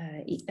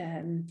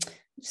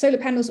solar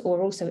panels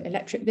or also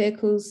electric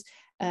vehicles,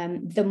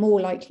 the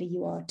more likely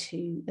you are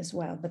to as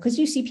well, because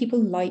you see people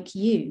like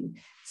you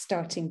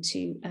starting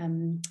to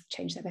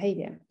change their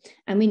behaviour.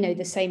 And we know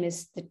the same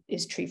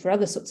is true for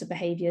other sorts of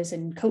behaviours,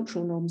 and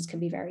cultural norms can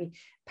be very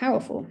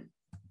powerful.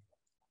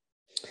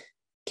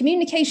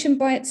 Communication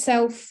by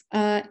itself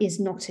is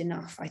not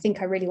enough. I think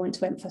I really want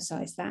to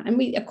emphasise that. And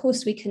we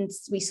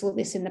saw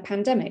this in the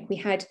pandemic. We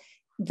had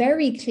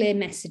very clear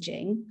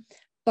messaging,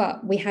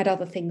 but we had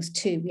other things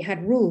too. We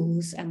had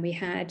rules, and we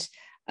had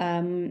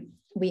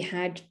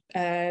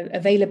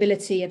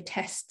availability of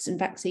tests and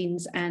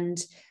vaccines and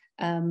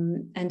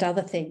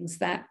other things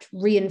that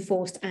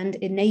reinforced and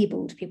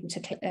enabled people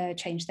to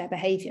change their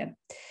behaviour.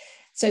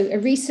 So a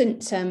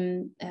recent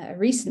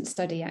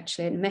study,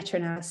 actually, a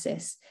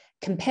meta-analysis,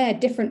 compared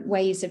different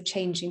ways of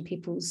changing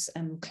people's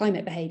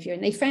climate behaviour,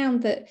 and they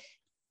found that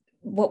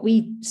what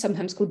we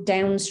sometimes call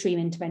downstream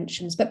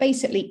interventions, but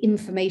basically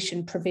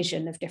information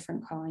provision of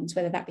different kinds,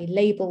 whether that be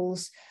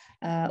labels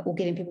or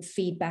giving people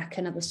feedback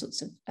and other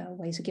sorts of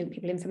ways of giving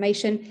people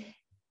information,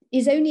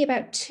 is only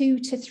about 2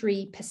 to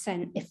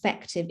 3%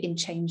 effective in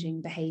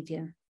changing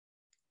behaviour.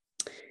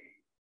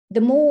 The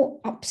more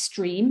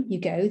upstream you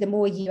go, the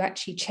more you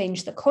actually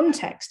change the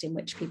context in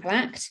which people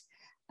act,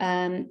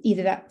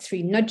 either that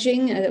through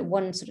nudging,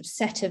 one sort of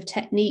set of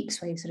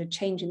techniques where you're sort of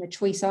changing the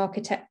choice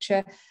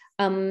architecture,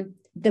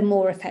 the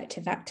more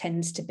effective that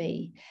tends to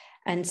be.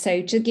 And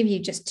so to give you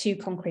just 2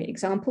 concrete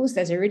examples,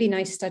 there's a really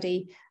nice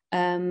study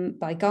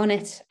by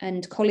Garnett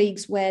and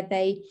colleagues where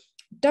they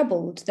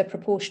doubled the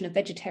proportion of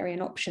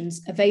vegetarian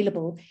options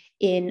available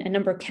in a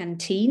number of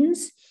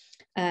canteens.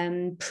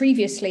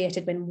 Previously, it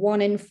had been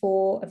 1 in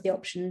 4 of the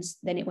options,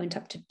 then it went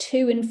up to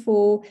 2 in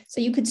 4.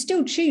 So you could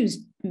still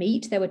choose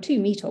meat. There were 2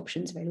 meat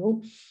options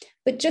available,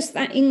 but just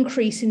that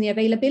increase in the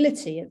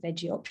availability of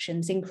veggie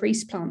options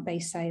increased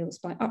plant-based sales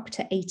by up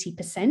to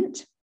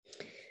 80%.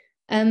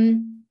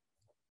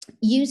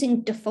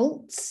 Using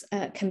defaults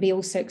can be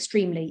also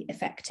extremely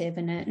effective.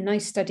 And a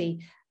nice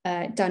study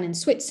done in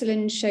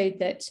Switzerland showed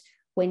that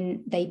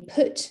when they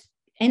put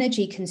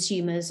energy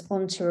consumers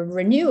onto a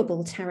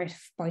renewable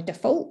tariff by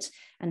default,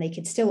 and they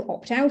could still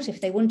opt out if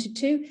they wanted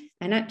to,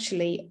 and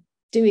actually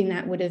doing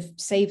that would have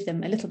saved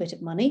them a little bit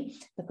of money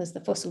because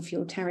the fossil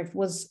fuel tariff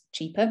was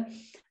cheaper,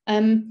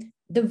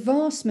 the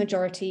vast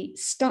majority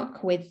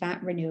stuck with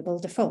that renewable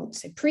default.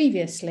 So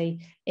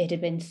previously it had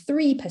been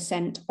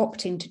 3%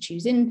 opting to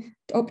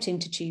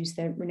choose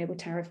the renewable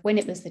tariff when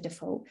it was the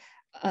default.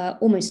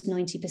 Almost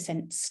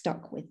 90%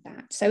 stuck with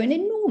that. So an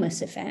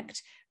enormous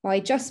effect by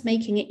just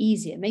making it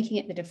easier, making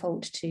it the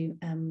default to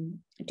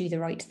do the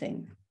right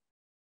thing.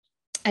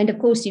 And of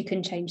course, you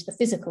can change the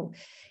physical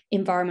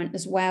environment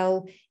as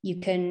well.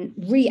 You can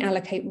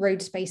reallocate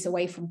road space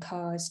away from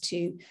cars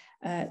to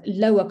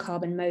lower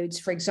carbon modes,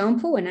 for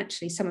example, and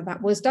actually some of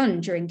that was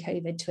done during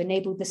COVID to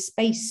enable the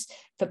space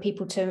for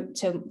people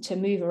to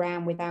move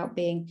around without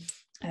being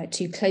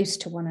too close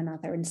to one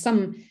another. And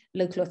some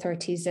local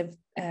authorities have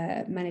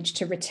managed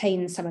to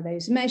retain some of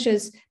those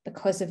measures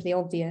because of the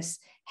obvious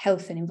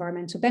health and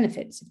environmental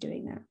benefits of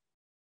doing that.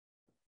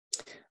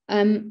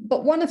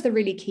 But one of the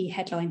really key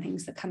headline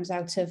things that comes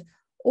out of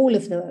all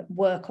of the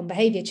work on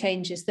behaviour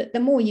change is that the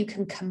more you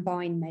can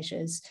combine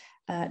measures,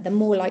 the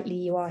more likely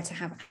you are to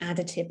have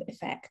additive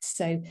effects.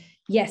 So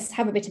yes,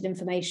 have a bit of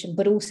information,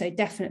 but also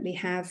definitely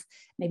have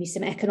maybe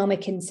some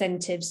economic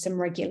incentives, some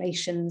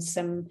regulations,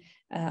 some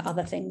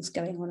other things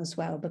going on as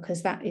well,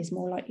 because that is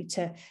more likely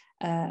to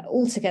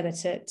altogether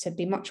to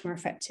be much more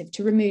effective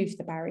to remove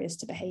the barriers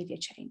to behaviour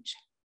change.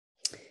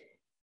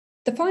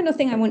 The final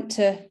thing I want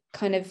to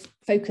kind of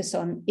focus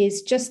on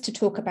is just to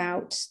talk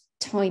about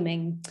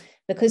timing,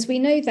 because we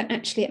know that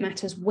actually it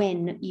matters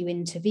when you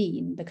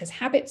intervene, because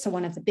habits are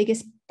one of the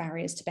biggest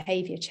barriers to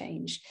behaviour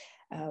change.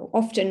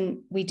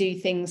 Often we do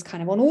things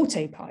kind of on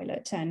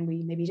autopilot and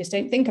we maybe just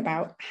don't think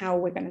about how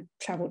we're going to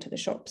travel to the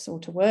shops or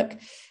to work.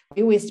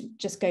 We always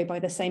just go by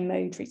the same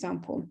mode, for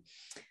example.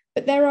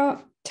 But there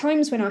are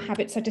times when our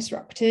habits are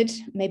disrupted.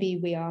 Maybe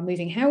we are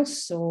moving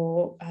house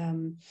or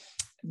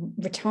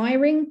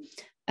retiring.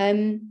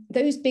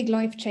 those big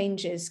life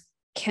changes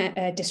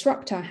can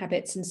disrupt our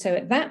habits. And so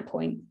at that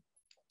point,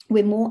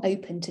 we're more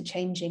open to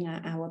changing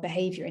our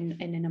behavior in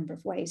a number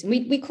of ways. And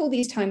we call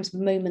these times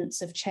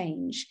moments of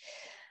change.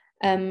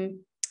 And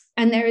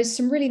there is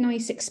some really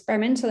nice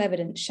experimental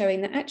evidence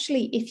showing that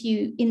actually, if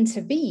you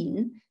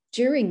intervene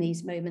during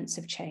these moments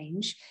of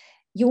change,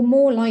 you're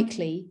more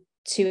likely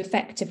to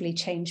effectively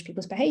change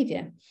people's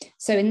behavior.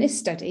 So in this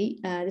study,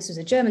 this was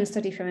a German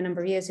study from a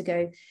number of years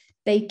ago,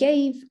 they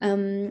gave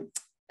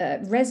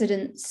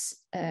residents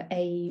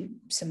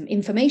some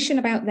information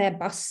about their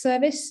bus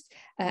service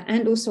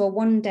and also a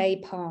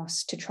one-day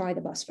pass to try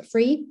the bus for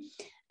free.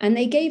 And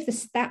they gave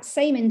that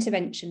same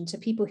intervention to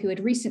people who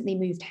had recently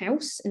moved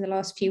house in the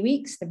last few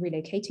weeks, the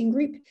relocating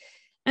group,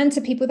 and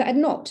to people that had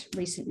not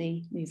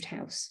recently moved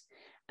house.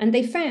 And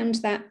they found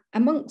that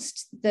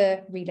amongst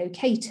the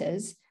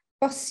relocators,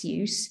 bus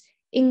use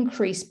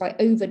increased by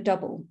over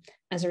double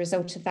as a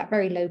result of that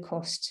very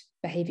low-cost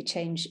behaviour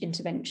change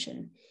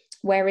intervention.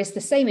 Whereas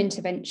the same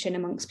intervention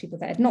amongst people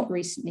that had not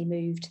recently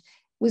moved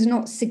was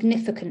not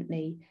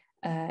significantly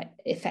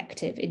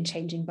effective in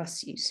changing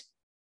bus use.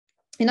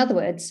 In other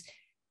words,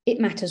 it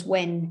matters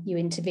when you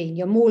intervene.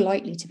 You're more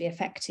likely to be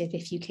effective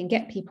if you can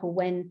get people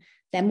when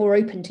they're more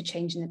open to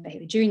changing their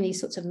behaviour during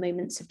these sorts of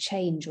moments of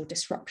change or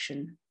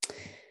disruption.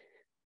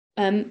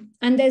 And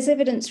there's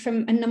evidence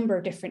from a number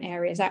of different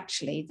areas,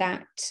 actually,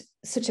 that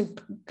sort of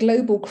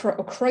global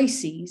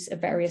crises of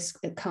various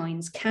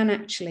kinds can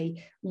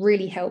actually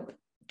really help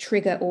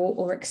trigger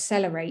or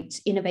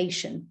accelerate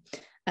innovation.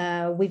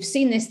 We've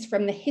seen this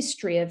from the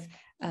history of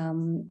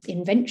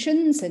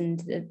inventions, and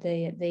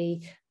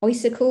the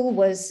bicycle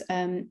was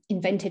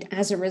invented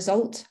as a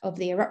result of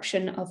the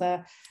eruption of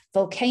a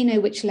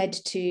volcano, which led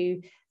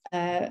to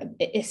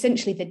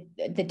essentially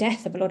the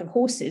death of a lot of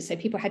horses. So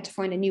people had to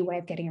find a new way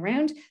of getting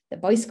around. The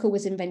bicycle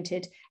was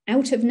invented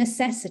out of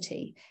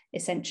necessity,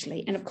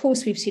 essentially. And of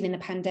course, we've seen in the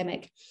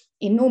pandemic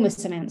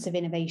enormous amounts of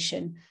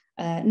innovation,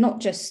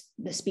 not just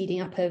the speeding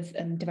up of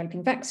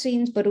developing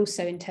vaccines, but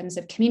also in terms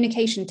of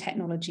communication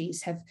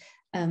technologies have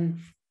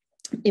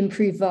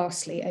improved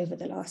vastly over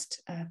the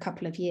last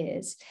couple of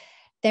years.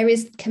 There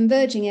is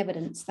converging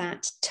evidence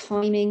that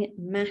timing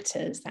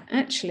matters, that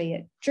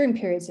actually during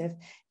periods of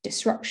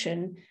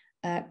disruption,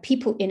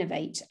 people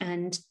innovate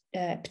and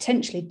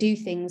potentially do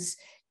things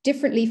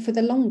differently for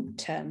the long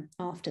term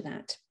after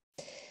that.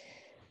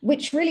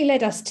 Which really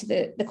led us to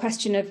the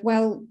question of,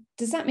 well,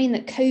 does that mean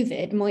that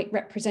COVID might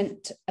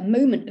represent a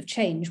moment of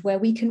change where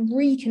we can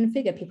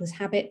reconfigure people's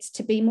habits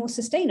to be more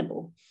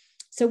sustainable?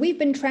 So we've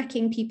been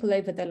tracking people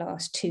over the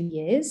last 2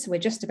 years. We're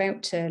just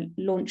about to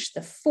launch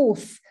the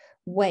 4th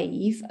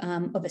wave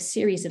of a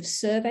series of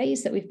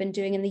surveys that we've been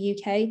doing in the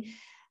UK.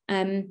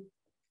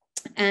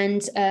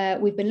 And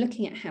we've been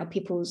looking at how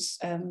people's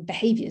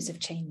behaviours have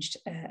changed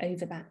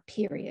over that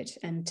period,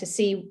 and to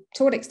see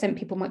to what extent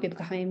people might be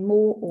becoming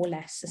more or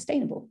less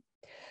sustainable.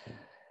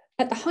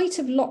 At the height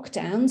of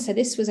lockdown, so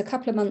this was a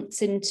couple of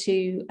months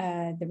into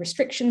the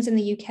restrictions in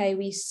the UK,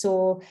 we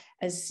saw,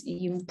 as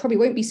you probably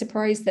won't be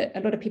surprised, that a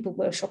lot of people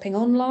were shopping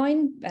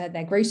online.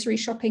 Their grocery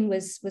shopping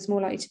was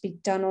more likely to be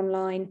done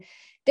online.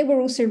 They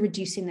were also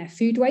reducing their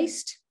food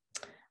waste.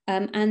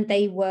 And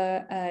they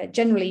were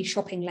generally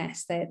shopping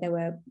less. They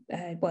were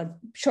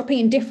shopping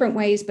in different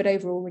ways, but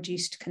overall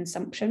reduced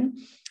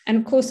consumption. And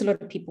of course, a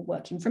lot of people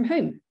working from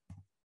home.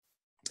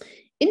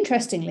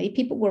 Interestingly,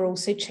 people were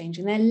also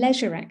changing their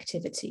leisure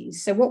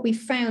activities. So what we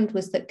found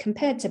was that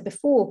compared to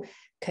before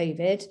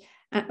COVID,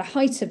 at the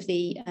height of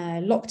the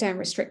lockdown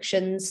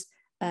restrictions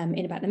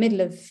in about the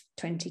middle of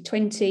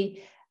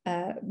 2020,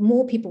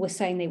 more people were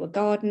saying they were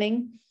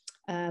gardening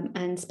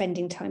and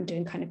spending time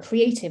doing kind of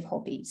creative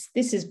hobbies.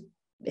 This is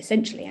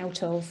essentially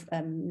out of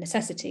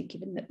necessity,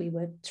 given that we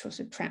were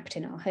sort of trapped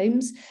in our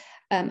homes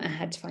and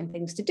had to find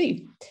things to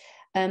do.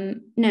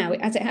 Now,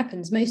 as it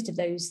happens, most of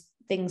those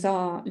things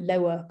are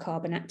lower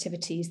carbon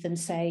activities than,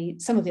 say,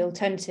 some of the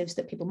alternatives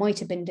that people might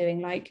have been doing,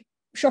 like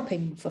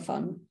shopping for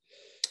fun.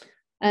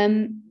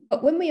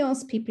 But when we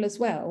ask people as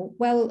well,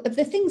 of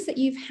the things that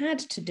you've had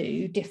to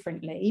do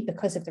differently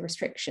because of the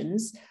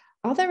restrictions,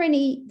 are there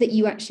any that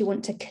you actually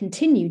want to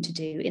continue to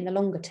do in the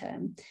longer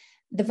term?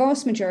 The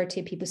vast majority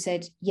of people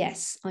said,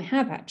 yes, I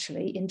have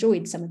actually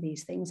enjoyed some of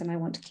these things and I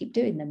want to keep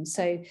doing them.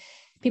 So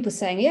people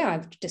saying, yeah,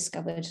 I've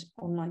discovered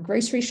online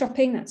grocery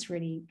shopping. That's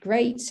really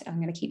great.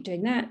 I'm going to keep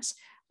doing that.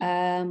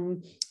 I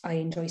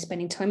enjoy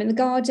spending time in the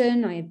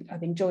garden.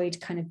 I've enjoyed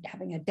kind of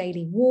having a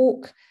daily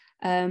walk,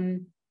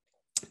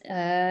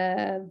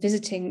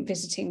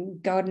 visiting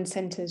garden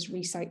centres,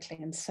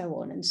 recycling, and so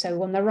on. And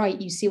so on the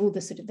right, you see all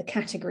the sort of the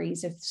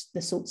categories of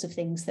the sorts of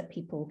things that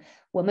people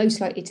were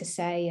most likely to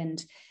say,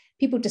 and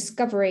people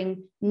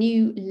discovering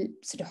new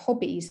sort of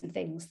hobbies and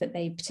things that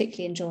they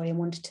particularly enjoy and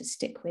wanted to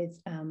stick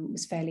with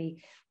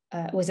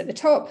was at the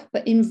top,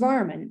 but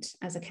environment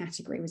as a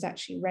category was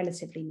actually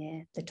relatively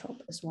near the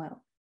top as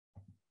well.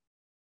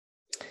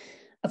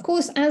 Of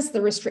course, as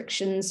the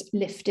restrictions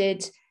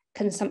lifted,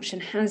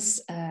 consumption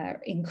has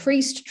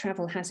increased,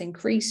 travel has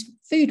increased,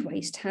 food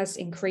waste has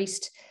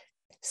increased,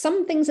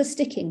 Some things are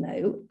sticking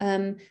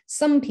though.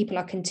 Some people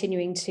are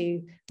continuing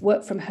to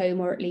work from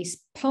home, or at least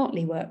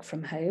partly work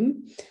from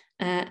home.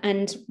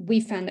 And we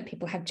found that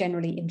people have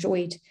generally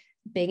enjoyed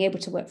being able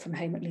to work from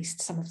home at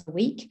least some of the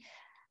week.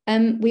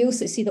 We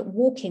also see that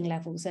walking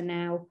levels are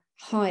now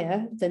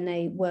higher than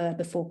they were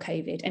before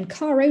COVID, and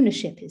car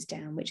ownership is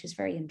down, which is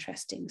very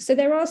interesting. So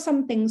there are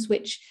some things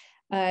which,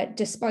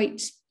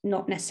 despite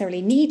not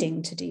necessarily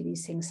needing to do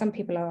these things, some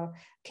people are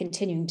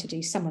continuing to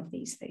do some of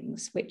these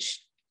things,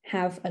 which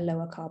have a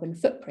lower carbon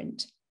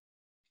footprint.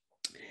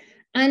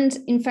 And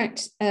in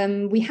fact,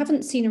 we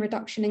haven't seen a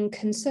reduction in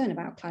concern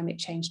about climate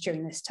change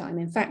during this time.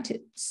 In fact,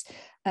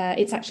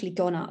 it's actually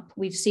gone up.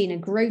 We've seen a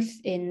growth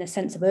in the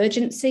sense of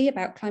urgency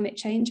about climate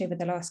change over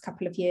the last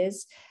couple of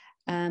years,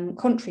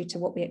 contrary to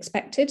what we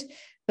expected.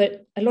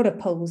 But a lot of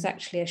polls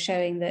actually are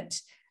showing that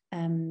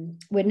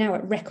we're now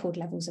at record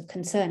levels of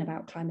concern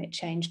about climate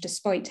change,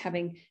 despite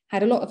having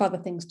had a lot of other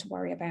things to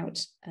worry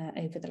about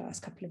over the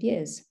last couple of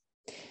years.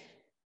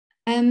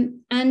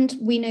 And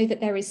we know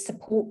that there is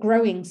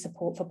growing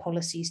support for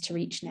policies to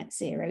reach net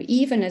zero,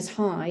 even as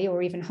high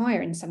or even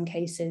higher in some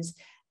cases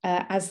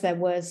as there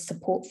was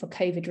support for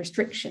COVID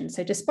restrictions.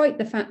 So despite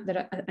the fact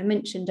that I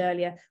mentioned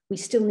earlier, we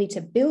still need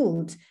to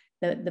build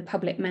the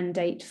public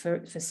mandate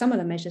for some of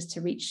the measures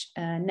to reach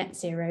net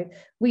zero,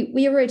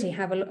 we already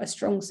have a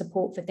strong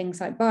support for things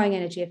like buying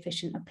energy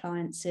efficient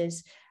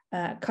appliances,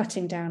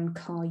 cutting down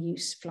car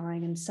use,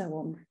 flying, and so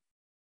on.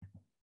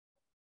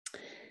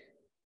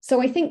 So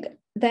I think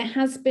there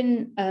has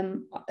been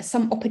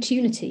some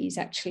opportunities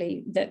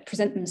actually that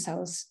present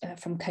themselves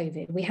from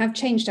COVID. We have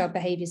changed our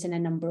behaviours in a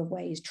number of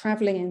ways,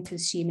 travelling and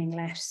consuming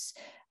less,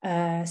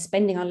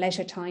 spending our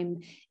leisure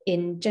time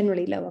in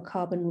generally lower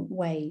carbon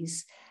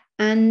ways.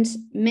 And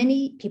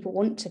many people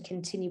want to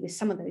continue with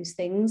some of those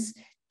things.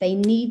 They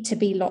need to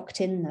be locked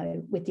in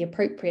though with the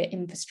appropriate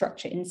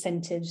infrastructure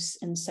incentives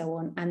and so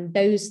on. And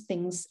those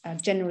things are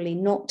generally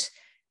not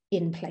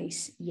in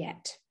place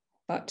yet,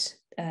 but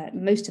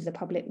most of the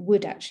public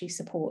would actually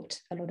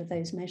support a lot of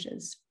those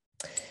measures.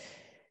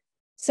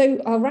 So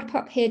I'll wrap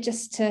up here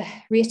just to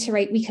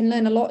reiterate, we can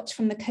learn a lot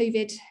from the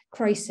COVID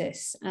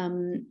crisis.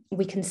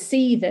 We can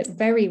see that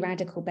very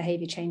radical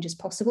behaviour change is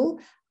possible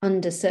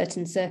under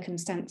certain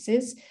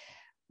circumstances.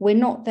 We're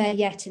not there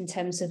yet in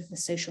terms of the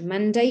social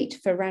mandate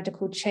for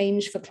radical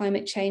change, for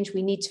climate change.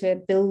 We need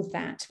to build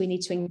that. We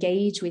need to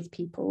engage with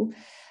people.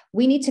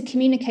 We need to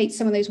communicate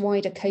some of those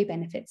wider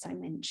co-benefits I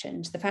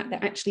mentioned, the fact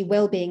that actually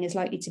well-being is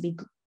likely to be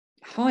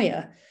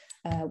higher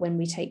when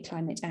we take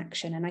climate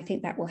action. And I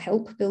think that will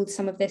help build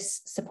some of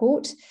this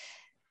support.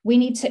 We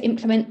need to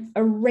implement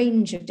a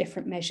range of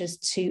different measures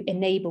to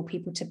enable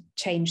people to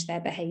change their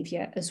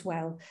behaviour as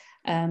well.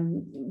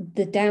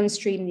 The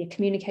downstream, the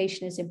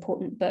communication is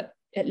important, but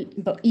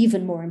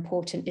even more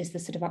important is the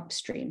sort of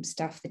upstream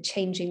stuff, the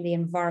changing the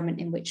environment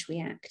in which we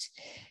act.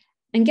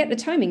 And get the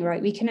timing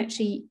right. We can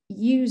actually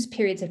use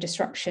periods of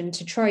disruption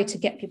to try to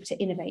get people to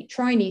innovate,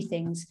 try new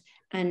things,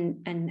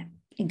 and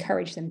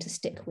encourage them to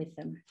stick with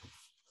them.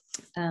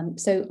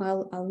 So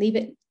I'll leave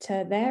it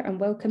there and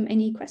welcome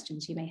any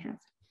questions you may have.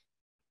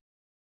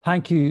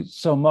 Thank you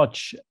so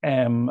much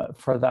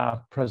for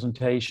that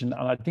presentation.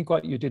 And I think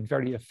what you did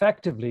very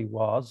effectively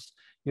was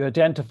you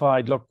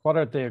identified, look, what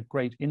are the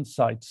great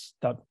insights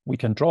that we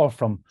can draw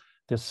from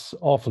this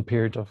awful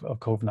period of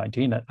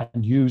COVID-19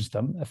 and use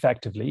them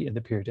effectively in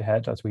the period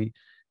ahead as we,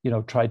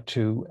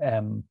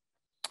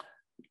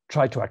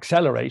 try to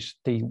accelerate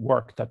the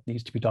work that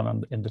needs to be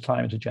done in the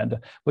climate agenda.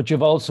 But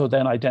you've also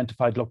then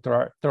identified, look,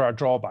 there are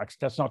drawbacks.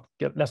 Let's not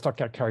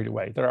get carried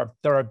away. There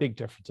are big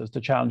differences. The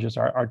challenges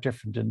are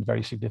different in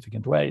very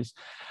significant ways.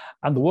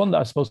 And the one that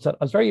I suppose that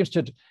I was very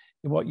interested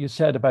in what you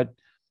said about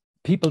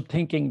people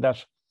thinking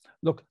that,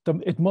 look,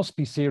 it must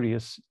be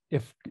serious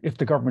if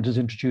the government is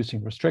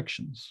introducing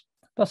restrictions.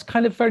 That's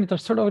kind of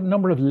there's sort of a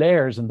number of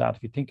layers in that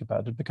if you think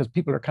about it, because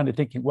people are kind of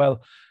thinking,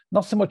 well,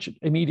 not so much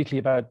immediately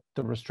about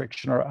the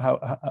restriction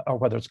or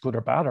whether it's good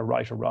or bad or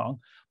right or wrong,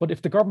 but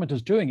if the government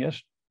is doing it,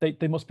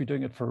 they must be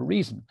doing it for a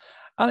reason.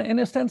 And in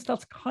a sense,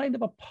 that's kind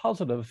of a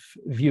positive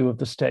view of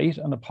the state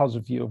and a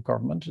positive view of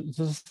government.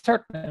 There's a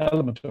certain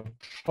element of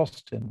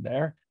trust in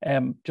there,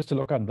 just to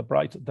look on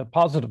the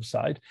positive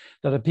side,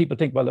 that if people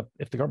think, well,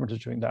 if the government is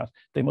doing that,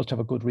 they must have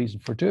a good reason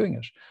for doing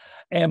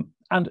it.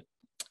 And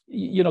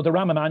the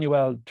Rahm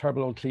Emanuel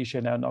terrible old cliche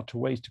now, not to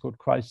waste a good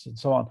crisis and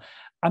so on.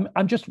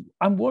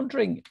 I'm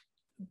wondering,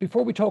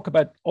 before we talk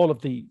about all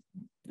of the,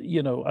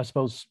 I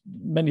suppose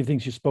many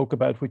things you spoke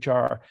about, which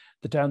are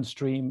the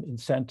downstream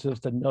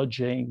incentives, the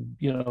nudging,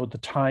 the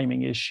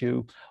timing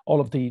issue, all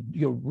of the,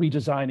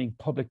 redesigning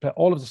public,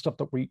 all of the stuff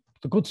the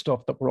good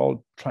stuff that we're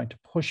all trying to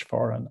push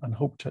for and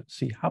hope to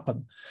see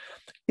happen.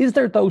 Is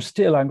there though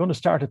still, I'm going to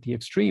start at the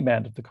extreme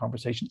end of the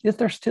conversation, is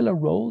there still a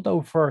role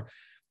though for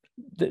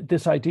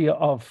this idea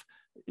of,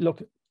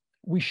 look,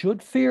 we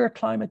should fear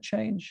climate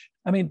change?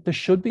 I mean, there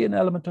should be an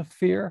element of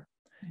fear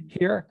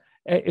here.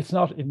 It's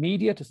not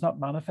immediate. It's not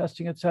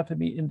manifesting itself in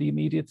the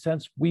immediate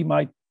sense. We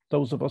might,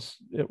 those of us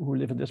who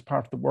live in this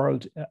part of the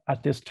world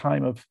at this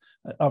time of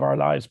our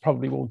lives,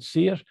 probably won't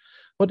see it.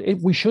 but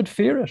we should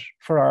fear it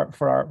for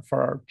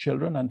our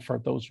children and for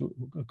those who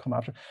come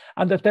after,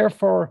 and that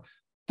therefore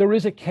there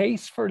is a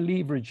case for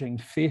leveraging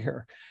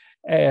fear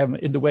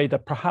in the way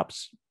that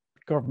perhaps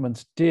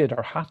governments did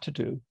or had to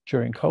do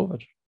during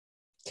COVID.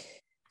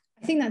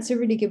 I think that's a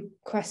really good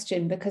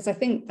question, because I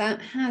think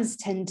that has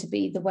tended to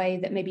be the way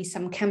that maybe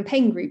some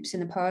campaign groups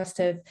in the past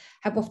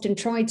have often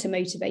tried to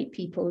motivate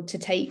people to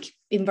take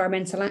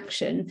environmental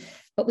action.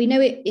 But we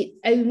know it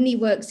only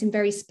works in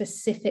very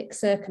specific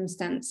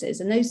circumstances.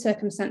 And those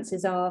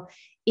circumstances are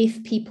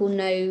if people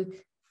know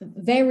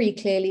very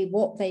clearly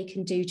what they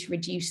can do to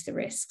reduce the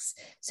risks.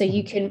 So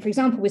you can, for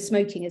example, with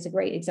smoking is a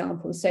great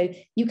example. So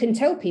you can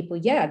tell people,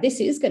 yeah, this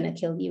is going to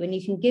kill you, and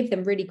you can give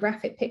them really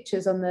graphic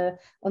pictures on the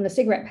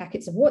cigarette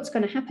packets of what's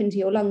going to happen to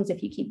your lungs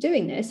if you keep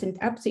doing this, and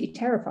absolutely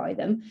terrify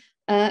them.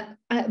 But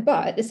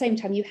at the same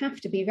time, you have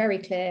to be very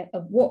clear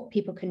of what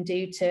people can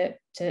do to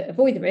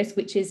avoid the risk,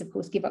 which is, of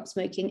course, give up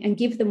smoking, and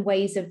give them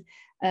ways of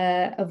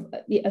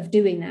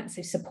doing that.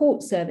 So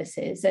support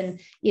services, and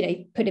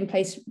put in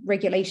place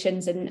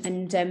regulations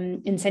and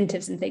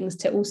incentives and things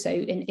to also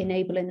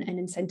enable and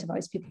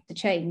incentivize people to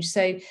change.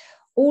 So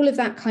all of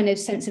that kind of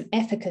sense of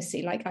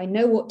efficacy, like I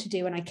know what to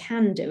do and I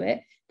can do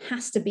it,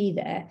 has to be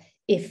there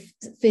if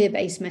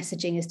fear-based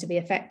messaging is to be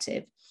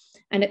effective.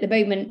 And at the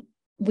moment,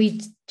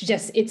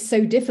 it's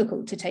so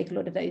difficult to take a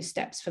lot of those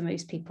steps for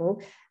most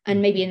people.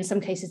 And maybe in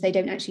some cases, they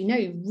don't actually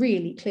know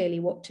really clearly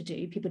what to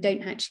do. People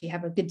don't actually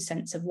have a good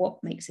sense of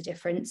what makes a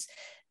difference,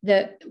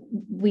 that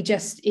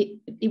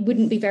it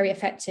wouldn't be very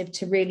effective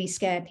to really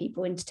scare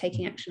people into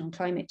taking action on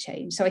climate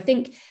change. So I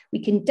think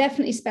we can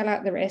definitely spell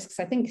out the risks.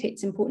 I think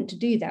it's important to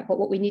do that. But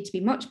what we need to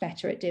be much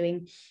better at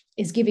doing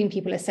is giving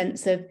people a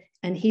sense of,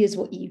 and here's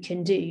what you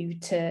can do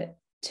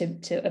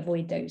to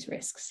avoid those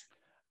risks.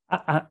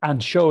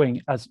 And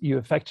showing, as you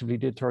effectively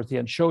did towards the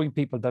end, showing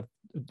people that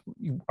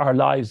our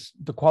lives,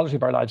 the quality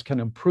of our lives, can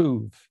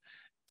improve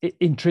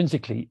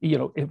intrinsically,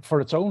 in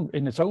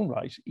its own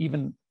right,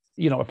 even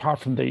apart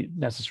from the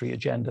necessary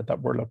agenda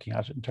that we're looking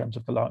at in terms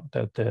of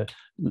the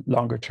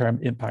longer term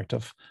impact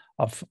of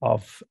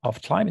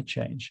climate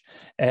change.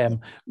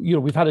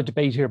 We've had a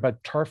debate here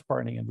about turf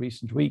burning in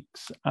recent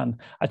weeks, and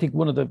I think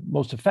one of the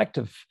most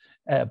effective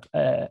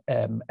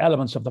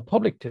elements of the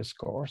public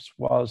discourse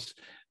was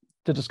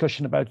the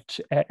discussion about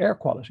air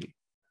quality.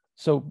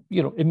 So,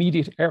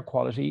 immediate air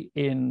quality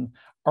in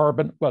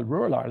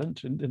rural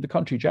Ireland, in the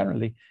country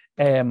generally,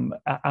 and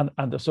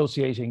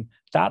associating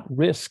that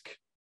risk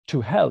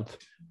to health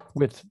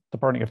with the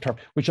burning of turf,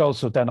 which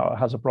also then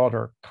has a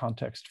broader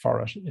context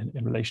for it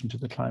in relation to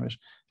the climate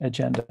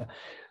agenda.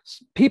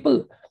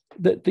 People,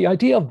 the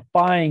idea of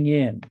buying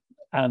in,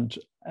 and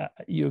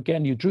you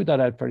drew that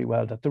out very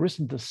well, that there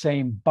isn't the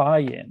same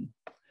buy-in.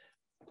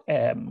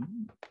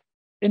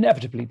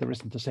 Inevitably, there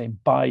isn't the same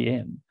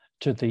buy-in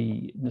to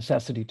the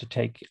necessity to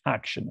take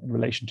action in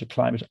relation to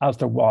climate as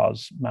there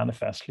was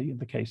manifestly in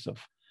the case of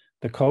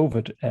the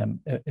COVID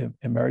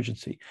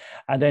emergency.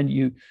 And then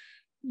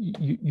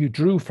you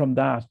drew from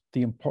that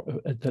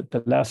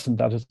the lesson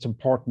that it's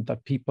important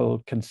that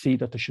people can see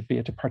that they should be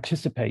able to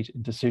participate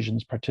in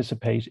decisions,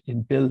 participate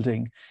in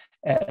building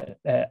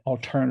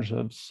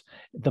alternatives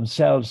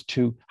themselves,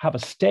 to have a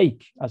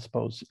stake, I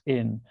suppose,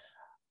 in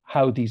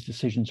how these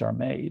decisions are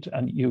made.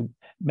 And you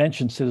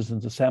mentioned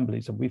citizens'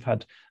 assemblies, and we've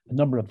had a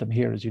number of them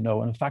here, as you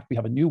know. And in fact, we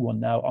have a new one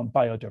now on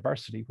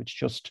biodiversity, which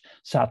just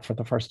sat for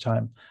the first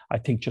time, I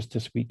think, just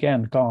this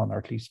weekend gone, or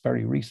at least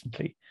very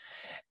recently.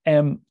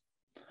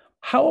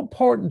 How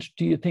important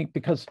do you think,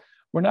 because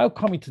we're now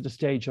coming to the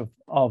stage of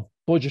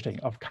budgeting,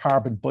 of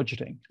carbon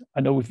budgeting.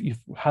 I know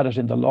you've had it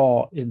in the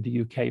law in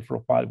the UK for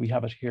a while, we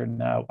have it here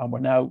now, and we're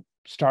now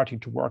starting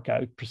to work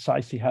out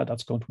precisely how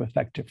that's going to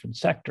affect different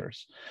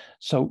sectors.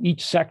 So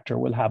each sector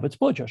will have its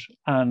budget,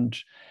 and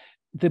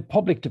the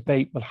public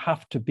debate will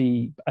have to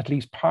be at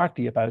least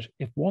partly about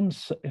if one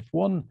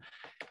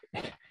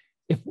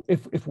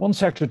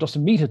sector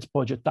doesn't meet its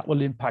budget, that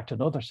will impact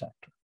another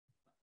sector.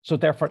 So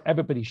therefore,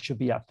 everybody should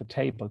be at the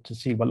table to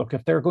see, well, look,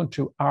 if they're going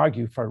to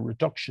argue for a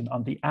reduction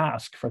on the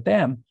ask for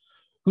them,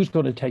 who's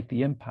going to take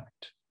the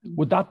impact?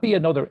 Would that be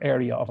another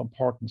area of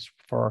importance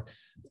for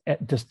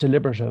this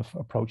deliberative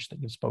approach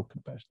that you've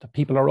spoken about, that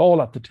people are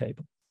all at the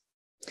table?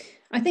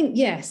 I think,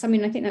 yes. I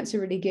mean, I think that's a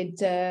really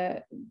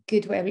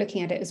good way of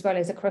looking at it, as well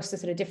as across the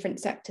sort of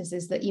different sectors,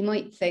 is that you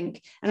might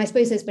think, and I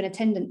suppose there's been a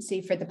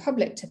tendency for the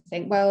public to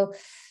think, well,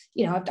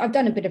 I've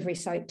done a bit of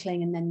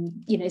recycling, and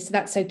then, so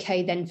that's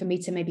okay then for me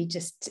to maybe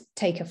just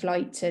take a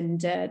flight,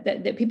 and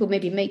that people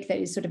maybe make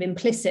those sort of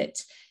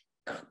implicit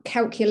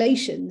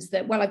calculations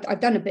that, well, I've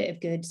done a bit of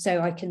good,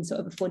 so I can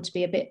sort of afford to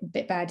be a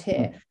bit bad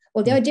here.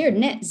 Well, the idea of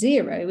net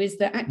zero is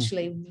that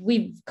actually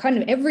we've kind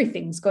of,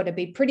 everything's got to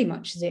be pretty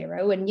much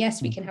zero. And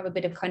yes, we can have a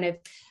bit of kind of,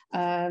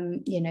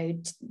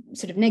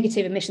 sort of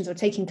negative emissions, or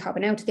taking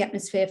carbon out of the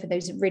atmosphere for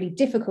those really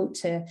difficult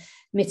to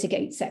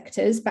mitigate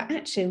sectors. But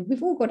actually,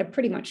 we've all got to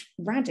pretty much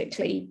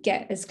radically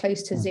get as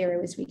close to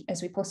zero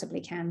as we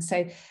possibly can.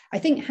 So I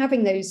think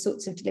having those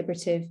sorts of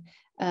deliberative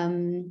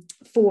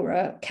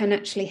fora can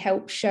actually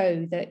help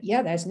show that,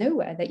 yeah, there's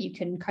nowhere that you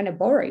can kind of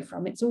borrow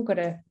from. It's all got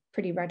to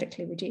pretty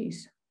radically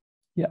reduce.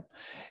 Yeah.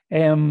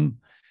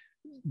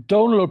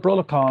 Donal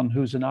O'Brolachan,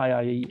 who's an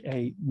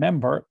IIEA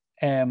member,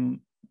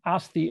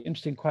 asked the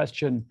interesting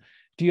question,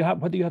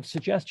 whether you have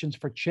suggestions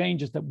for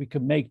changes that we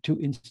could make to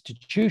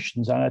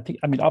institutions? And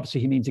I mean,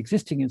 obviously he means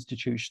existing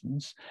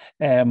institutions.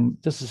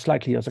 This is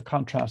slightly as a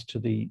contrast to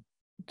the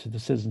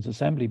Citizens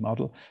Assembly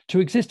model, to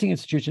existing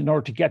institutions in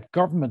order to get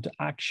government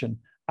action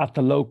at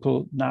the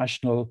local,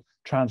 national,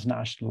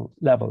 transnational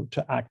level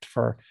to act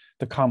for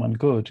the common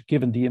good,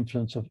 given the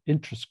influence of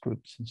interest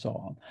groups and so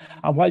on.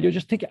 And while you're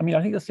just thinking, I mean,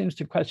 I think that's an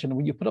interesting question.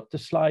 When you put up the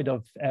slide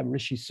of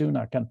Rishi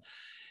Sunak, and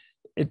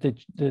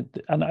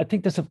and I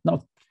think this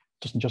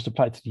doesn't just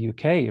apply to the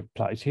UK, it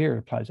applies here, it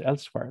applies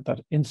elsewhere,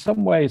 that in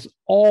some ways,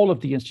 all of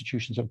the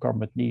institutions of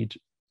government need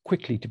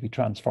quickly to be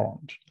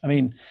transformed. I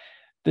mean,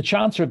 the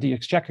Chancellor of the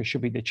Exchequer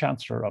should be the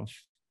Chancellor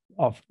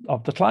of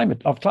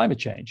climate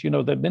change. You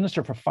know, the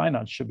Minister for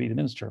Finance should be the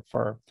Minister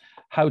for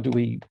how do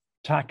we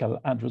tackle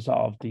and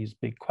resolve these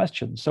big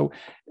questions. So,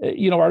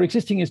 you know, our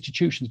existing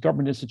institutions,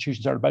 government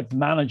institutions, are about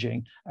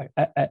managing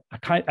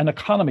an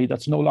economy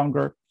that's no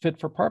longer fit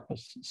for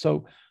purpose.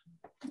 So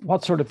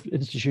what sort of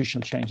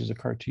institutional changes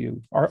occur to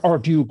you, or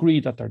do you agree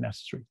that they're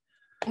necessary?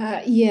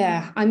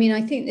 Yeah, I mean,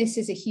 I think this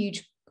is a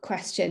huge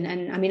question,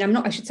 and I mean, I'm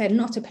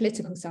not a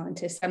political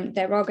scientist.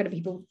 There are going to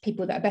be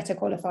people that are better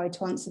qualified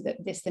to answer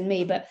this than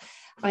me, but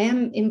I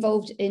am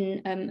involved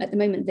in, at the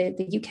moment,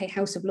 the UK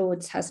House of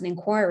Lords has an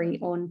inquiry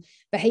on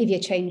behaviour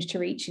change to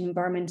reach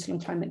environmental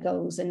and climate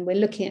goals, and we're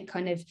looking at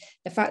kind of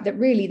the fact that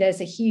really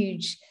there's a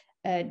huge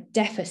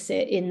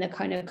deficit in the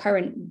kind of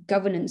current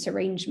governance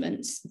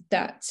arrangements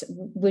that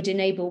would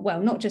enable,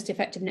 well, not just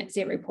effective net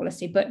zero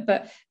policy,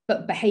 but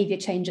behaviour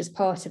change as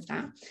part of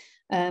that.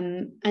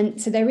 And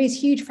so there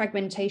is huge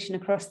fragmentation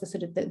across the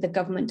sort of the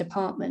government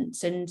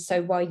departments. And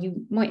so while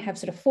you might have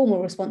sort of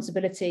formal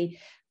responsibility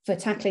for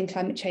tackling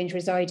climate change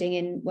residing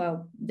in,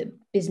 well, the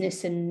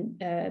business and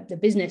the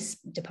business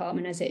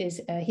department as it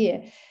is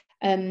here,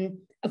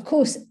 of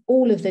course,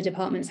 all of the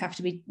departments have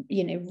to be,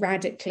 you know,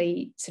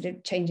 radically sort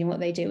of changing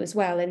what they do as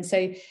well. And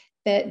so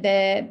but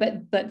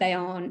they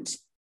aren't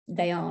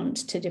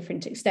to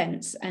different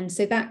extents. And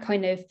so that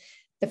kind of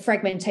the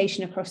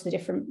fragmentation across the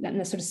different and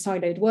the sort of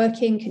siloed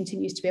working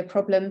continues to be a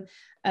problem.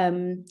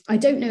 I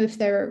don't know if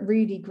there are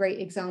really great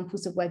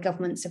examples of where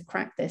governments have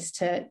cracked this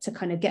to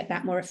kind of get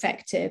that more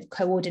effective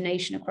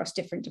coordination across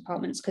different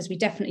departments, because we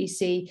definitely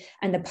see,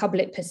 and the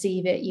public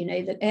perceive it, you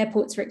know, that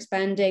airports are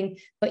expanding,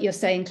 but you're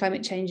saying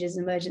climate change is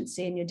an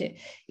emergency,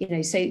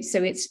 and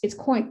so it's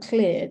quite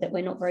clear that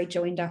we're not very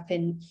joined up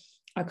in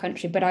our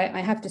country. But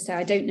I have to say,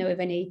 I don't know of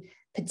any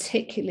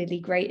particularly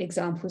great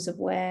examples of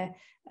where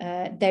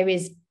there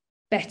is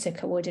better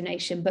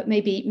coordination, but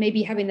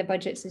maybe having the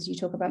budgets, as you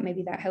talk about,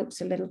 maybe that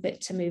helps a little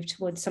bit to move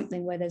towards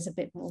something where there's a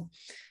bit more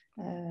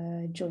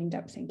joined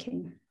up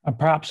thinking. And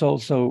perhaps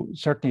also,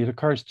 certainly it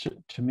occurs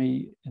to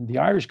me in the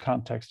Irish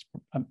context,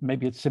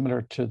 maybe it's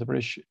similar to the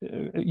British,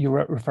 you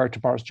referred to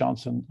Boris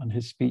Johnson and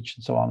his speech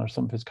and so on, or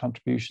some of his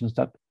contributions,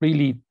 that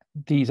really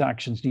these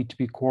actions need to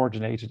be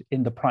coordinated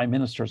in the Prime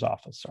Minister's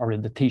office or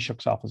in the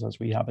Taoiseach's office, as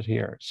we have it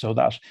here, so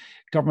that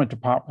government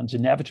departments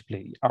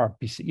inevitably are,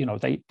 you know,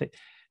 the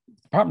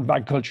Department of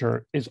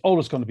Agriculture is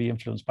always going to be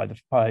influenced by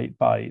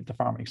the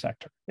farming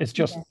sector. It's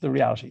just the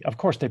reality. Of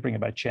course, they bring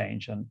about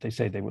change, and they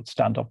say they would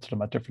stand up to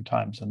them at different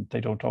times, and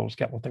they don't always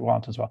get what they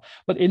want as well.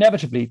 But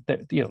inevitably,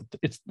 you know,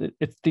 it's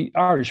the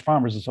Irish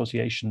Farmers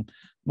Association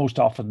most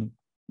often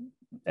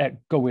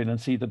go in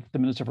and see the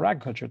Minister for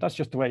Agriculture. That's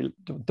just the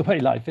way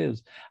life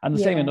is, and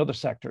the same in other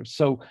sectors.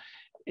 So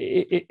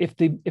if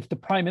the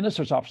Prime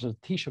Minister's office, the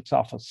Taoiseach's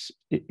office,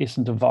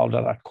 isn't involved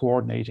in that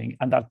coordinating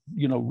and that,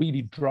 you know,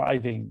 really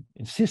driving,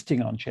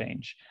 insisting on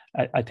change,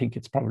 I think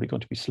it's probably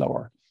going to be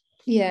slower.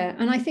 Yeah,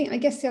 and I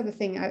guess the other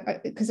thing,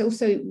 because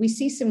also we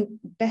see some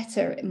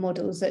better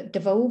models at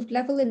devolved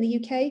level in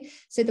the UK.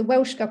 So the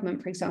Welsh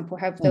government, for example,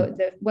 have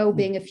the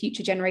Wellbeing of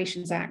Future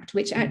Generations Act,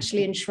 which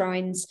actually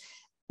enshrines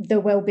the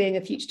well-being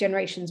of future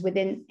generations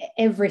within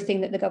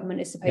everything that the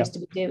government is supposed to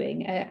be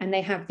doing, and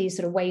they have these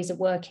sort of ways of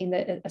working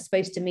that are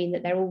supposed to mean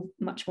that they're all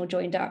much more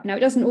joined up. Now,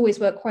 it doesn't always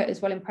work quite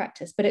as well in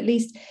practice, but at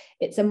least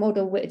it's a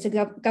model, it's a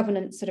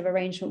governance sort of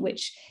arrangement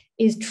which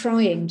is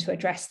trying to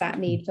address that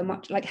need for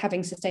much, like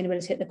having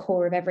sustainability at the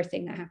core of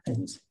everything that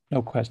happens.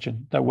 No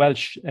question. The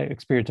Welsh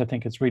experience, I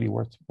think, is really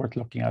worth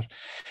looking at.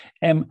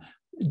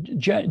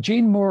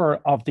 Jean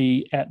Moore of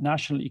the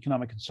National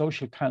Economic and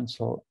Social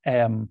Council,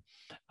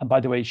 and by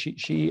the way,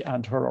 she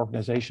and her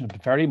organisation have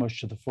been very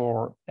much to the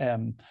fore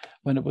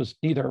when it was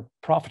neither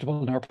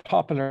profitable nor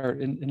popular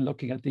in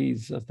looking at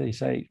these, as they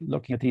say,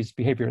 looking at these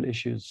behavioural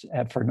issues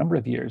for a number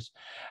of years.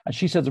 And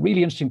she says a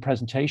really interesting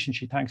presentation.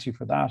 She thanks you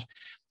for that.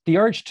 The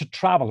urge to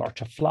travel or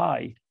to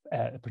fly,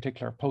 in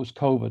particular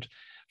post-COVID,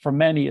 for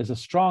many is a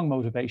strong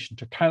motivation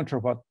to counter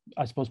what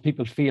I suppose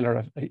people feel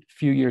are a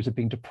few years of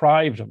being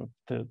deprived of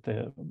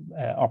the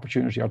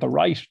opportunity or the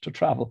right to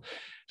travel.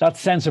 That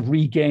sense of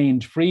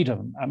regained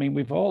freedom. I mean,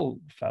 we've all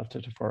felt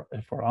it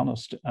if we're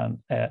honest. And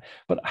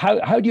but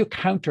how do you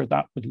counter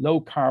that with low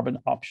carbon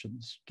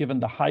options, given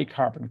the high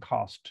carbon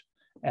cost,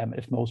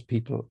 if most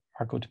people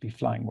are going to be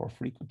flying more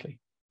frequently?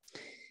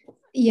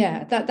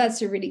 Yeah,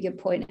 that's a really good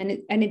point,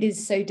 and it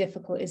is so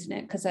difficult, isn't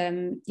it? Because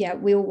yeah,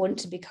 we all want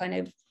to be kind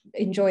of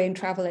enjoying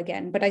travel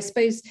again, but I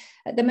suppose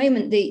at the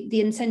moment the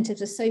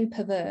incentives are so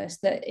perverse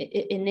that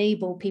it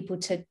enable people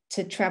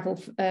to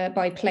travel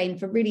by plane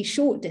for really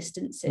short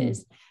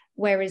distances.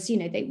 Whereas, you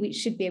know, we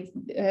should be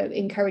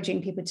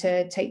encouraging people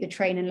to take the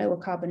train and lower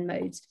carbon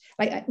modes.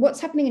 Like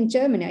what's happening in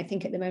Germany, I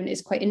think at the moment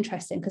is quite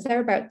interesting, because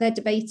they're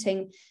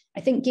debating,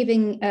 I think,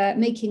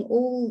 making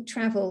all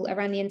travel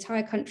around the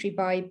entire country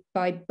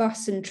by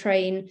bus and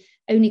train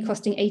only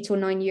costing €8 or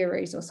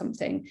 €9 or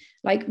something,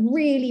 like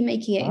really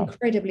making it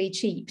incredibly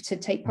cheap to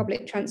take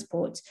public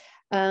transport.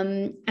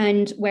 So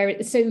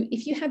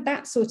if you had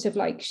that sort of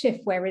like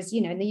shift, whereas,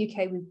 you know, in the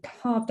UK we've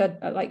halved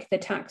like the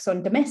tax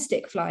on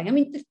domestic flying. I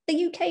mean,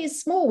 the UK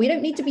is small, we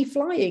don't need to be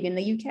flying in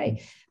the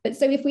UK. But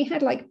so if we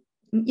had like,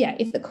 yeah,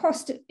 if the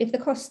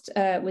cost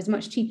was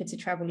much cheaper to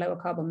travel lower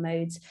carbon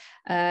modes,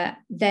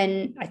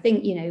 then I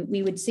think, you know,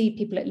 we would see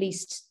people at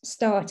least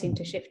starting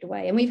to shift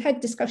away. And we've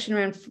had discussion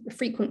around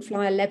frequent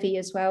flyer levy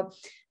as well.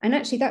 And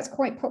actually that's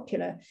quite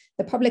popular.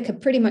 The public are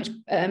pretty much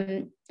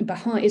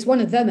behind, is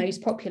one of the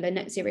most popular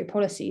net zero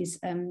policies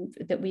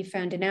that we've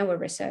found in our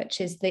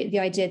research, is the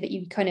idea that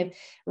you kind of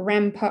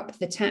ramp up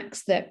the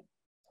tax, that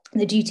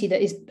the duty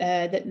that is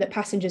that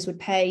passengers would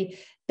pay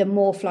the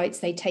more flights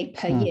they take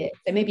per year.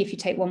 So maybe if you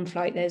take one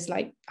flight, there's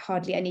like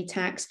hardly any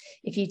tax.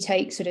 If you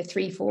take sort of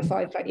 3, 4,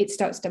 5 flights, it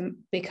starts to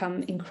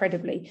become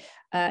incredibly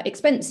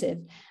expensive.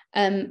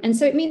 And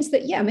so it means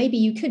that, yeah, maybe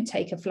you could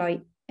take a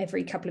flight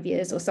every couple of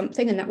years or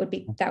something, and that would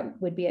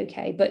be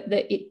okay. But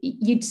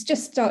you'd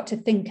just start to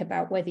think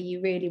about whether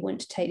you really want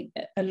to take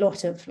a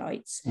lot of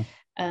flights.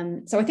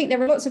 So I think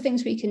there are lots of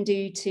things we can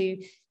do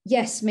to,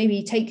 yes,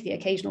 maybe take the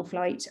occasional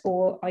flight,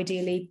 or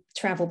ideally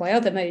travel by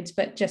other modes,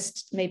 but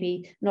just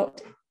maybe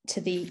not to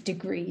the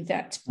degree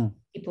that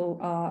people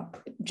are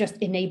just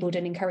enabled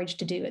and encouraged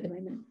to do at the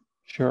moment.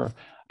 Sure.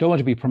 Don't want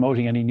to be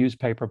promoting any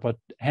newspaper, but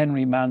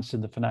Henry Mance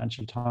in the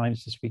Financial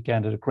Times this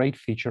weekend had a great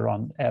feature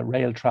on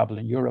rail travel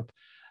in Europe.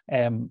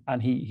 And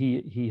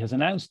he has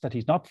announced that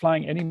he's not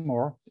flying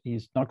anymore.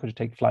 He's not going to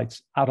take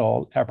flights at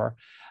all, ever.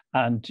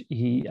 And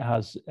he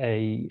has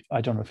I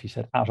don't know if he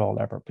said at all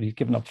ever, but he's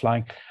given up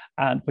flying.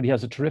 But he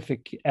has a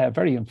terrific,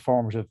 very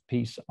informative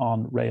piece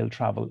on rail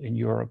travel in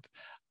Europe.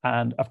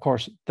 And of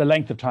course, the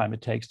length of time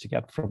it takes to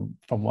get from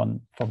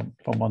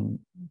one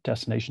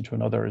destination to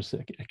another is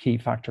a key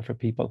factor for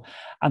people.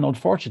 And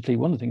unfortunately,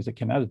 one of the things that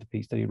came out of the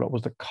piece that he wrote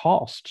was the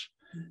cost.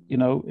 You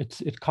know,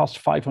 it cost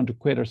 500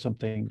 quid or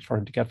something for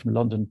him to get from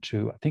London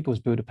to, I think it was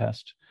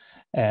Budapest,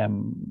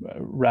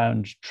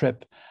 round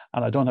trip.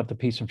 And I don't have the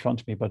piece in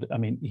front of me, but I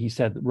mean, he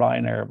said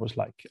Ryanair was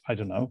like, I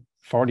don't know,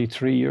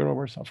 €43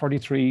 or so,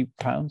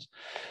 £43.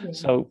 Yeah.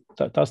 So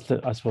that's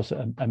I suppose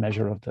a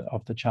measure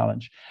of the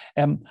challenge.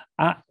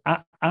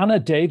 Anna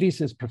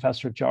Davies is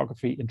Professor of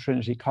Geography in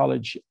Trinity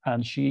College,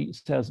 and she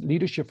says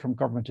leadership from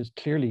government is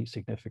clearly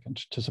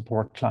significant to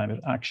support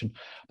climate action.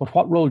 But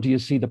what role do you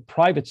see the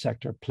private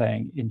sector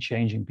playing in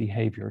changing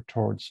behaviour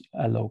towards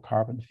a low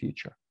carbon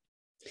future?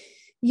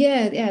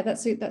 Yeah,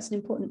 that's an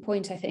important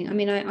point, I think. I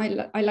mean,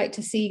 I like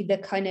to see the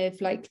kind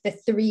of like the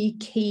 3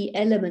 key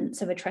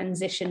elements of a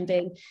transition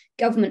being: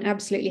 government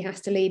absolutely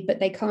has to lead, but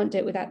they can't do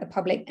it without the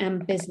public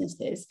and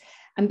businesses.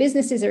 And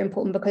businesses are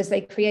important because they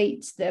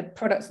create the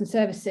products and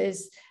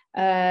services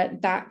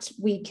that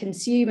we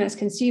consume as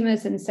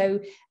consumers, and so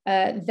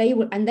they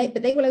will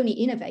only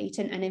innovate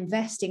and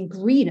invest in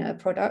greener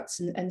products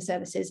and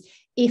services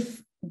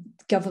if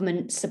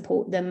government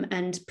support them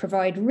and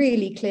provide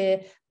really clear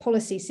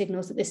policy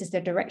signals that this is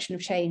the direction of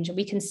change. And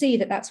we can see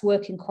that that's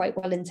working quite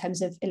well in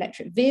terms of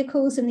electric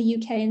vehicles in the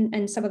UK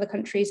and some other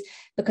countries,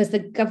 because the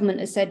government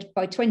has said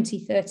by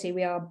 2030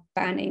 we are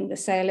banning the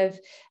sale of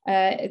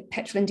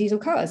petrol and diesel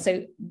cars.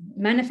 So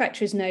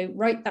manufacturers know,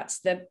 right, that's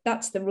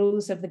the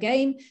rules of the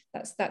game,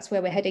 that's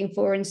where we're heading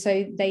for, and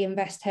so they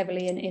invest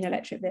heavily in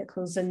electric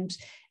vehicles, and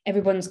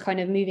everyone's kind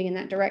of moving in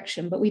that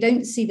direction. But we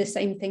don't see the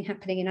same thing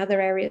happening in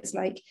other areas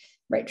like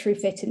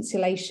retrofit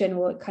insulation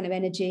or kind of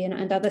energy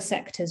and other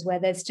sectors where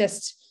there's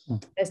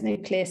no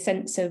clear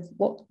sense of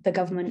what the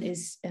government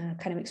is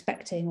kind of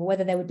expecting, or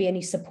whether there would be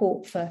any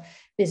support for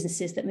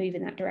businesses that move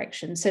in that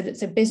direction. So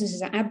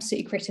businesses are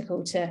absolutely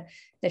critical to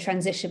the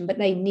transition, but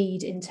they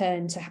need in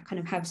turn to kind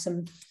of have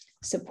some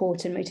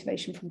support and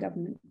motivation from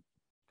government.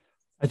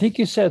 I think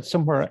you said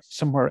somewhere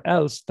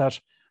else that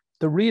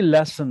the real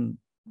lesson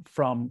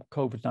from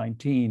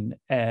COVID-19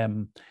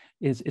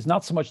 is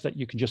not so much that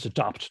you can just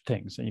adopt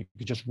things and you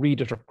can just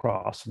read it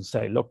across and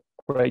say, look,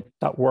 great,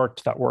 that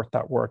worked,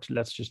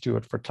 let's just do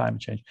it for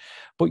climate change.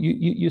 But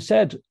you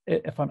said,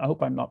 I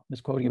hope I'm not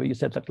misquoting you, but you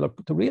said that,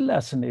 look, the real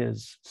lesson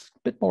is a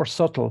bit more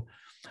subtle,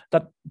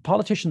 that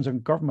politicians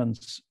and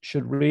governments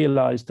should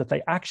realize that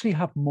they actually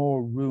have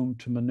more room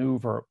to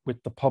maneuver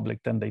with the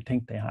public than they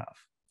think they have.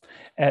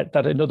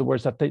 That, in other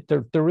words, that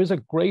there is a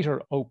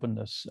greater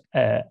openness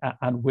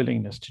and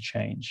willingness to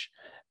change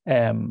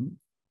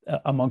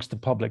amongst the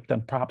public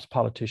than perhaps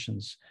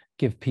politicians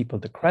give people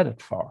the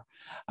credit for.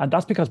 And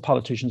that's because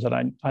politicians,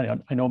 and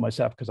I know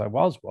myself because I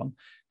was one,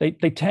 they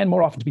tend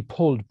more often to be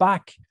pulled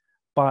back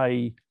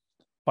by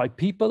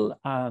people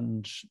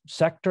and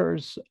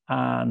sectors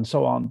and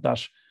so on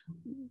that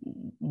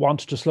want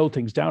to slow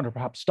things down or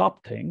perhaps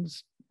stop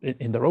things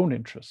in their own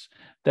interests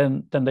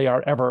than they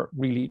are ever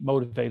really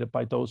motivated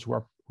by those who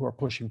are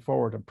pushing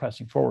forward and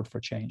pressing forward for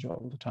change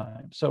all the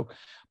time. So,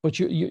 but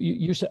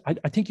you said,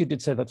 I think you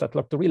did say that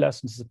look, the real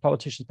essence is that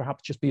politicians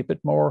perhaps just be a bit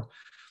more,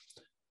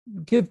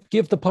 give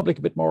the public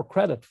a bit more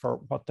credit for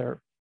what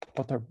they're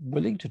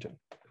willing to do.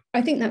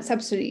 I think that's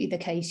absolutely the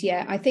case.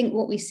 Yeah, I think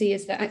what we see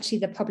is that actually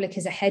the public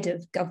is ahead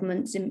of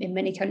governments in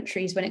many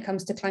countries when it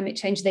comes to climate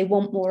change. They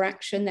want more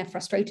action. They're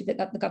frustrated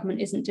that the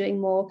government isn't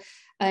doing more.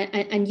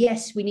 And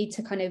yes, we need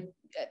to kind of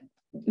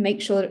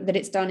make sure that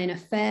it's done in a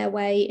fair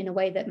way, in a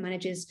way that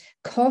manages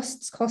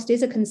costs. Cost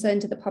is a concern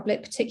to the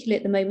public, particularly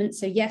at the moment.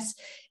 So yes,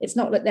 it's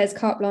not that there's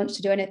carte blanche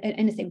to do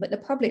anything, but the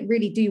public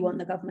really do want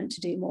the government to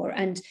do more,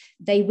 and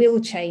they will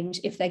change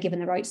if they're given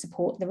the right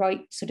support, the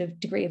right sort of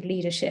degree of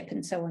leadership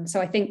and so on.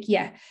 So I think,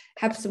 yeah,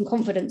 have some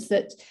confidence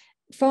that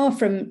far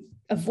from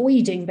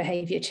avoiding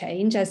behaviour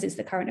change, as is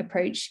the current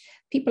approach,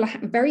 people are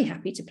very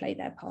happy to play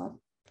their part.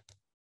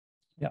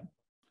 Yeah.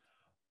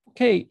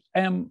 Okay,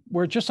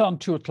 we're just on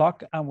 2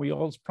 o'clock, and we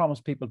always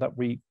promise people that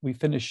we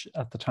finish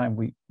at the time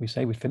we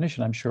say we finish,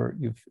 and I'm sure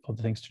you've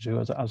other things to do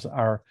as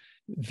our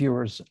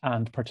viewers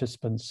and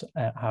participants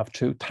have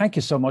too. Thank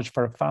you so much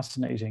for a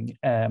fascinating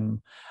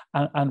and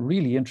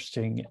really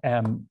interesting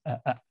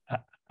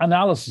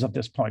analysis of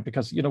this point,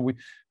 because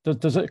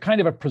there's a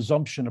kind of a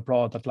presumption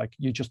abroad that like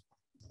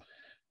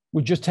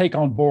we just take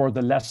on board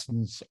the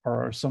lessons,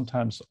 or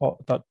sometimes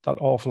that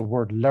awful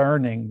word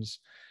learnings,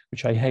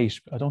 which I hate.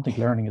 I don't think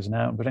learning is a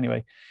noun, but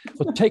anyway,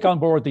 but take on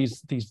board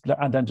these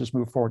and then just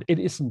move forward. It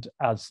isn't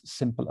as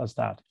simple as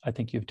that. I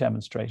think you've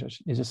demonstrated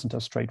it isn't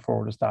as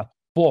straightforward as that,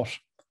 but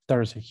there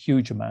is a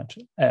huge amount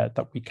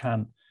that we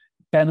can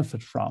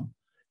benefit from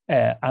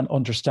and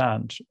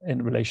understand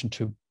in relation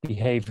to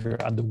behavior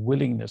and the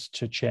willingness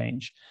to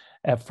change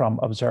from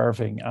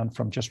observing and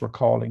from just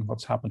recalling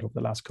what's happened over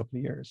the last couple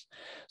of years.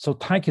 So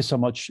thank you so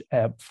much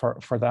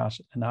for that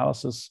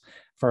analysis,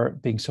 for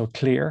being so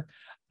clear,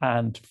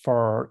 and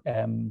for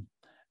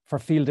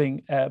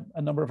fielding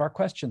a number of our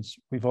questions.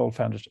 We've all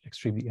found it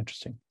extremely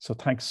interesting. So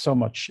thanks so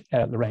much,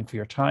 Lorraine, for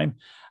your time.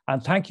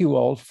 And thank you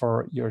all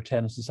for your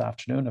attendance this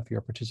afternoon and for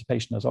your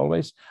participation as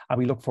always. And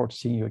we look forward to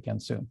seeing you again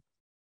soon.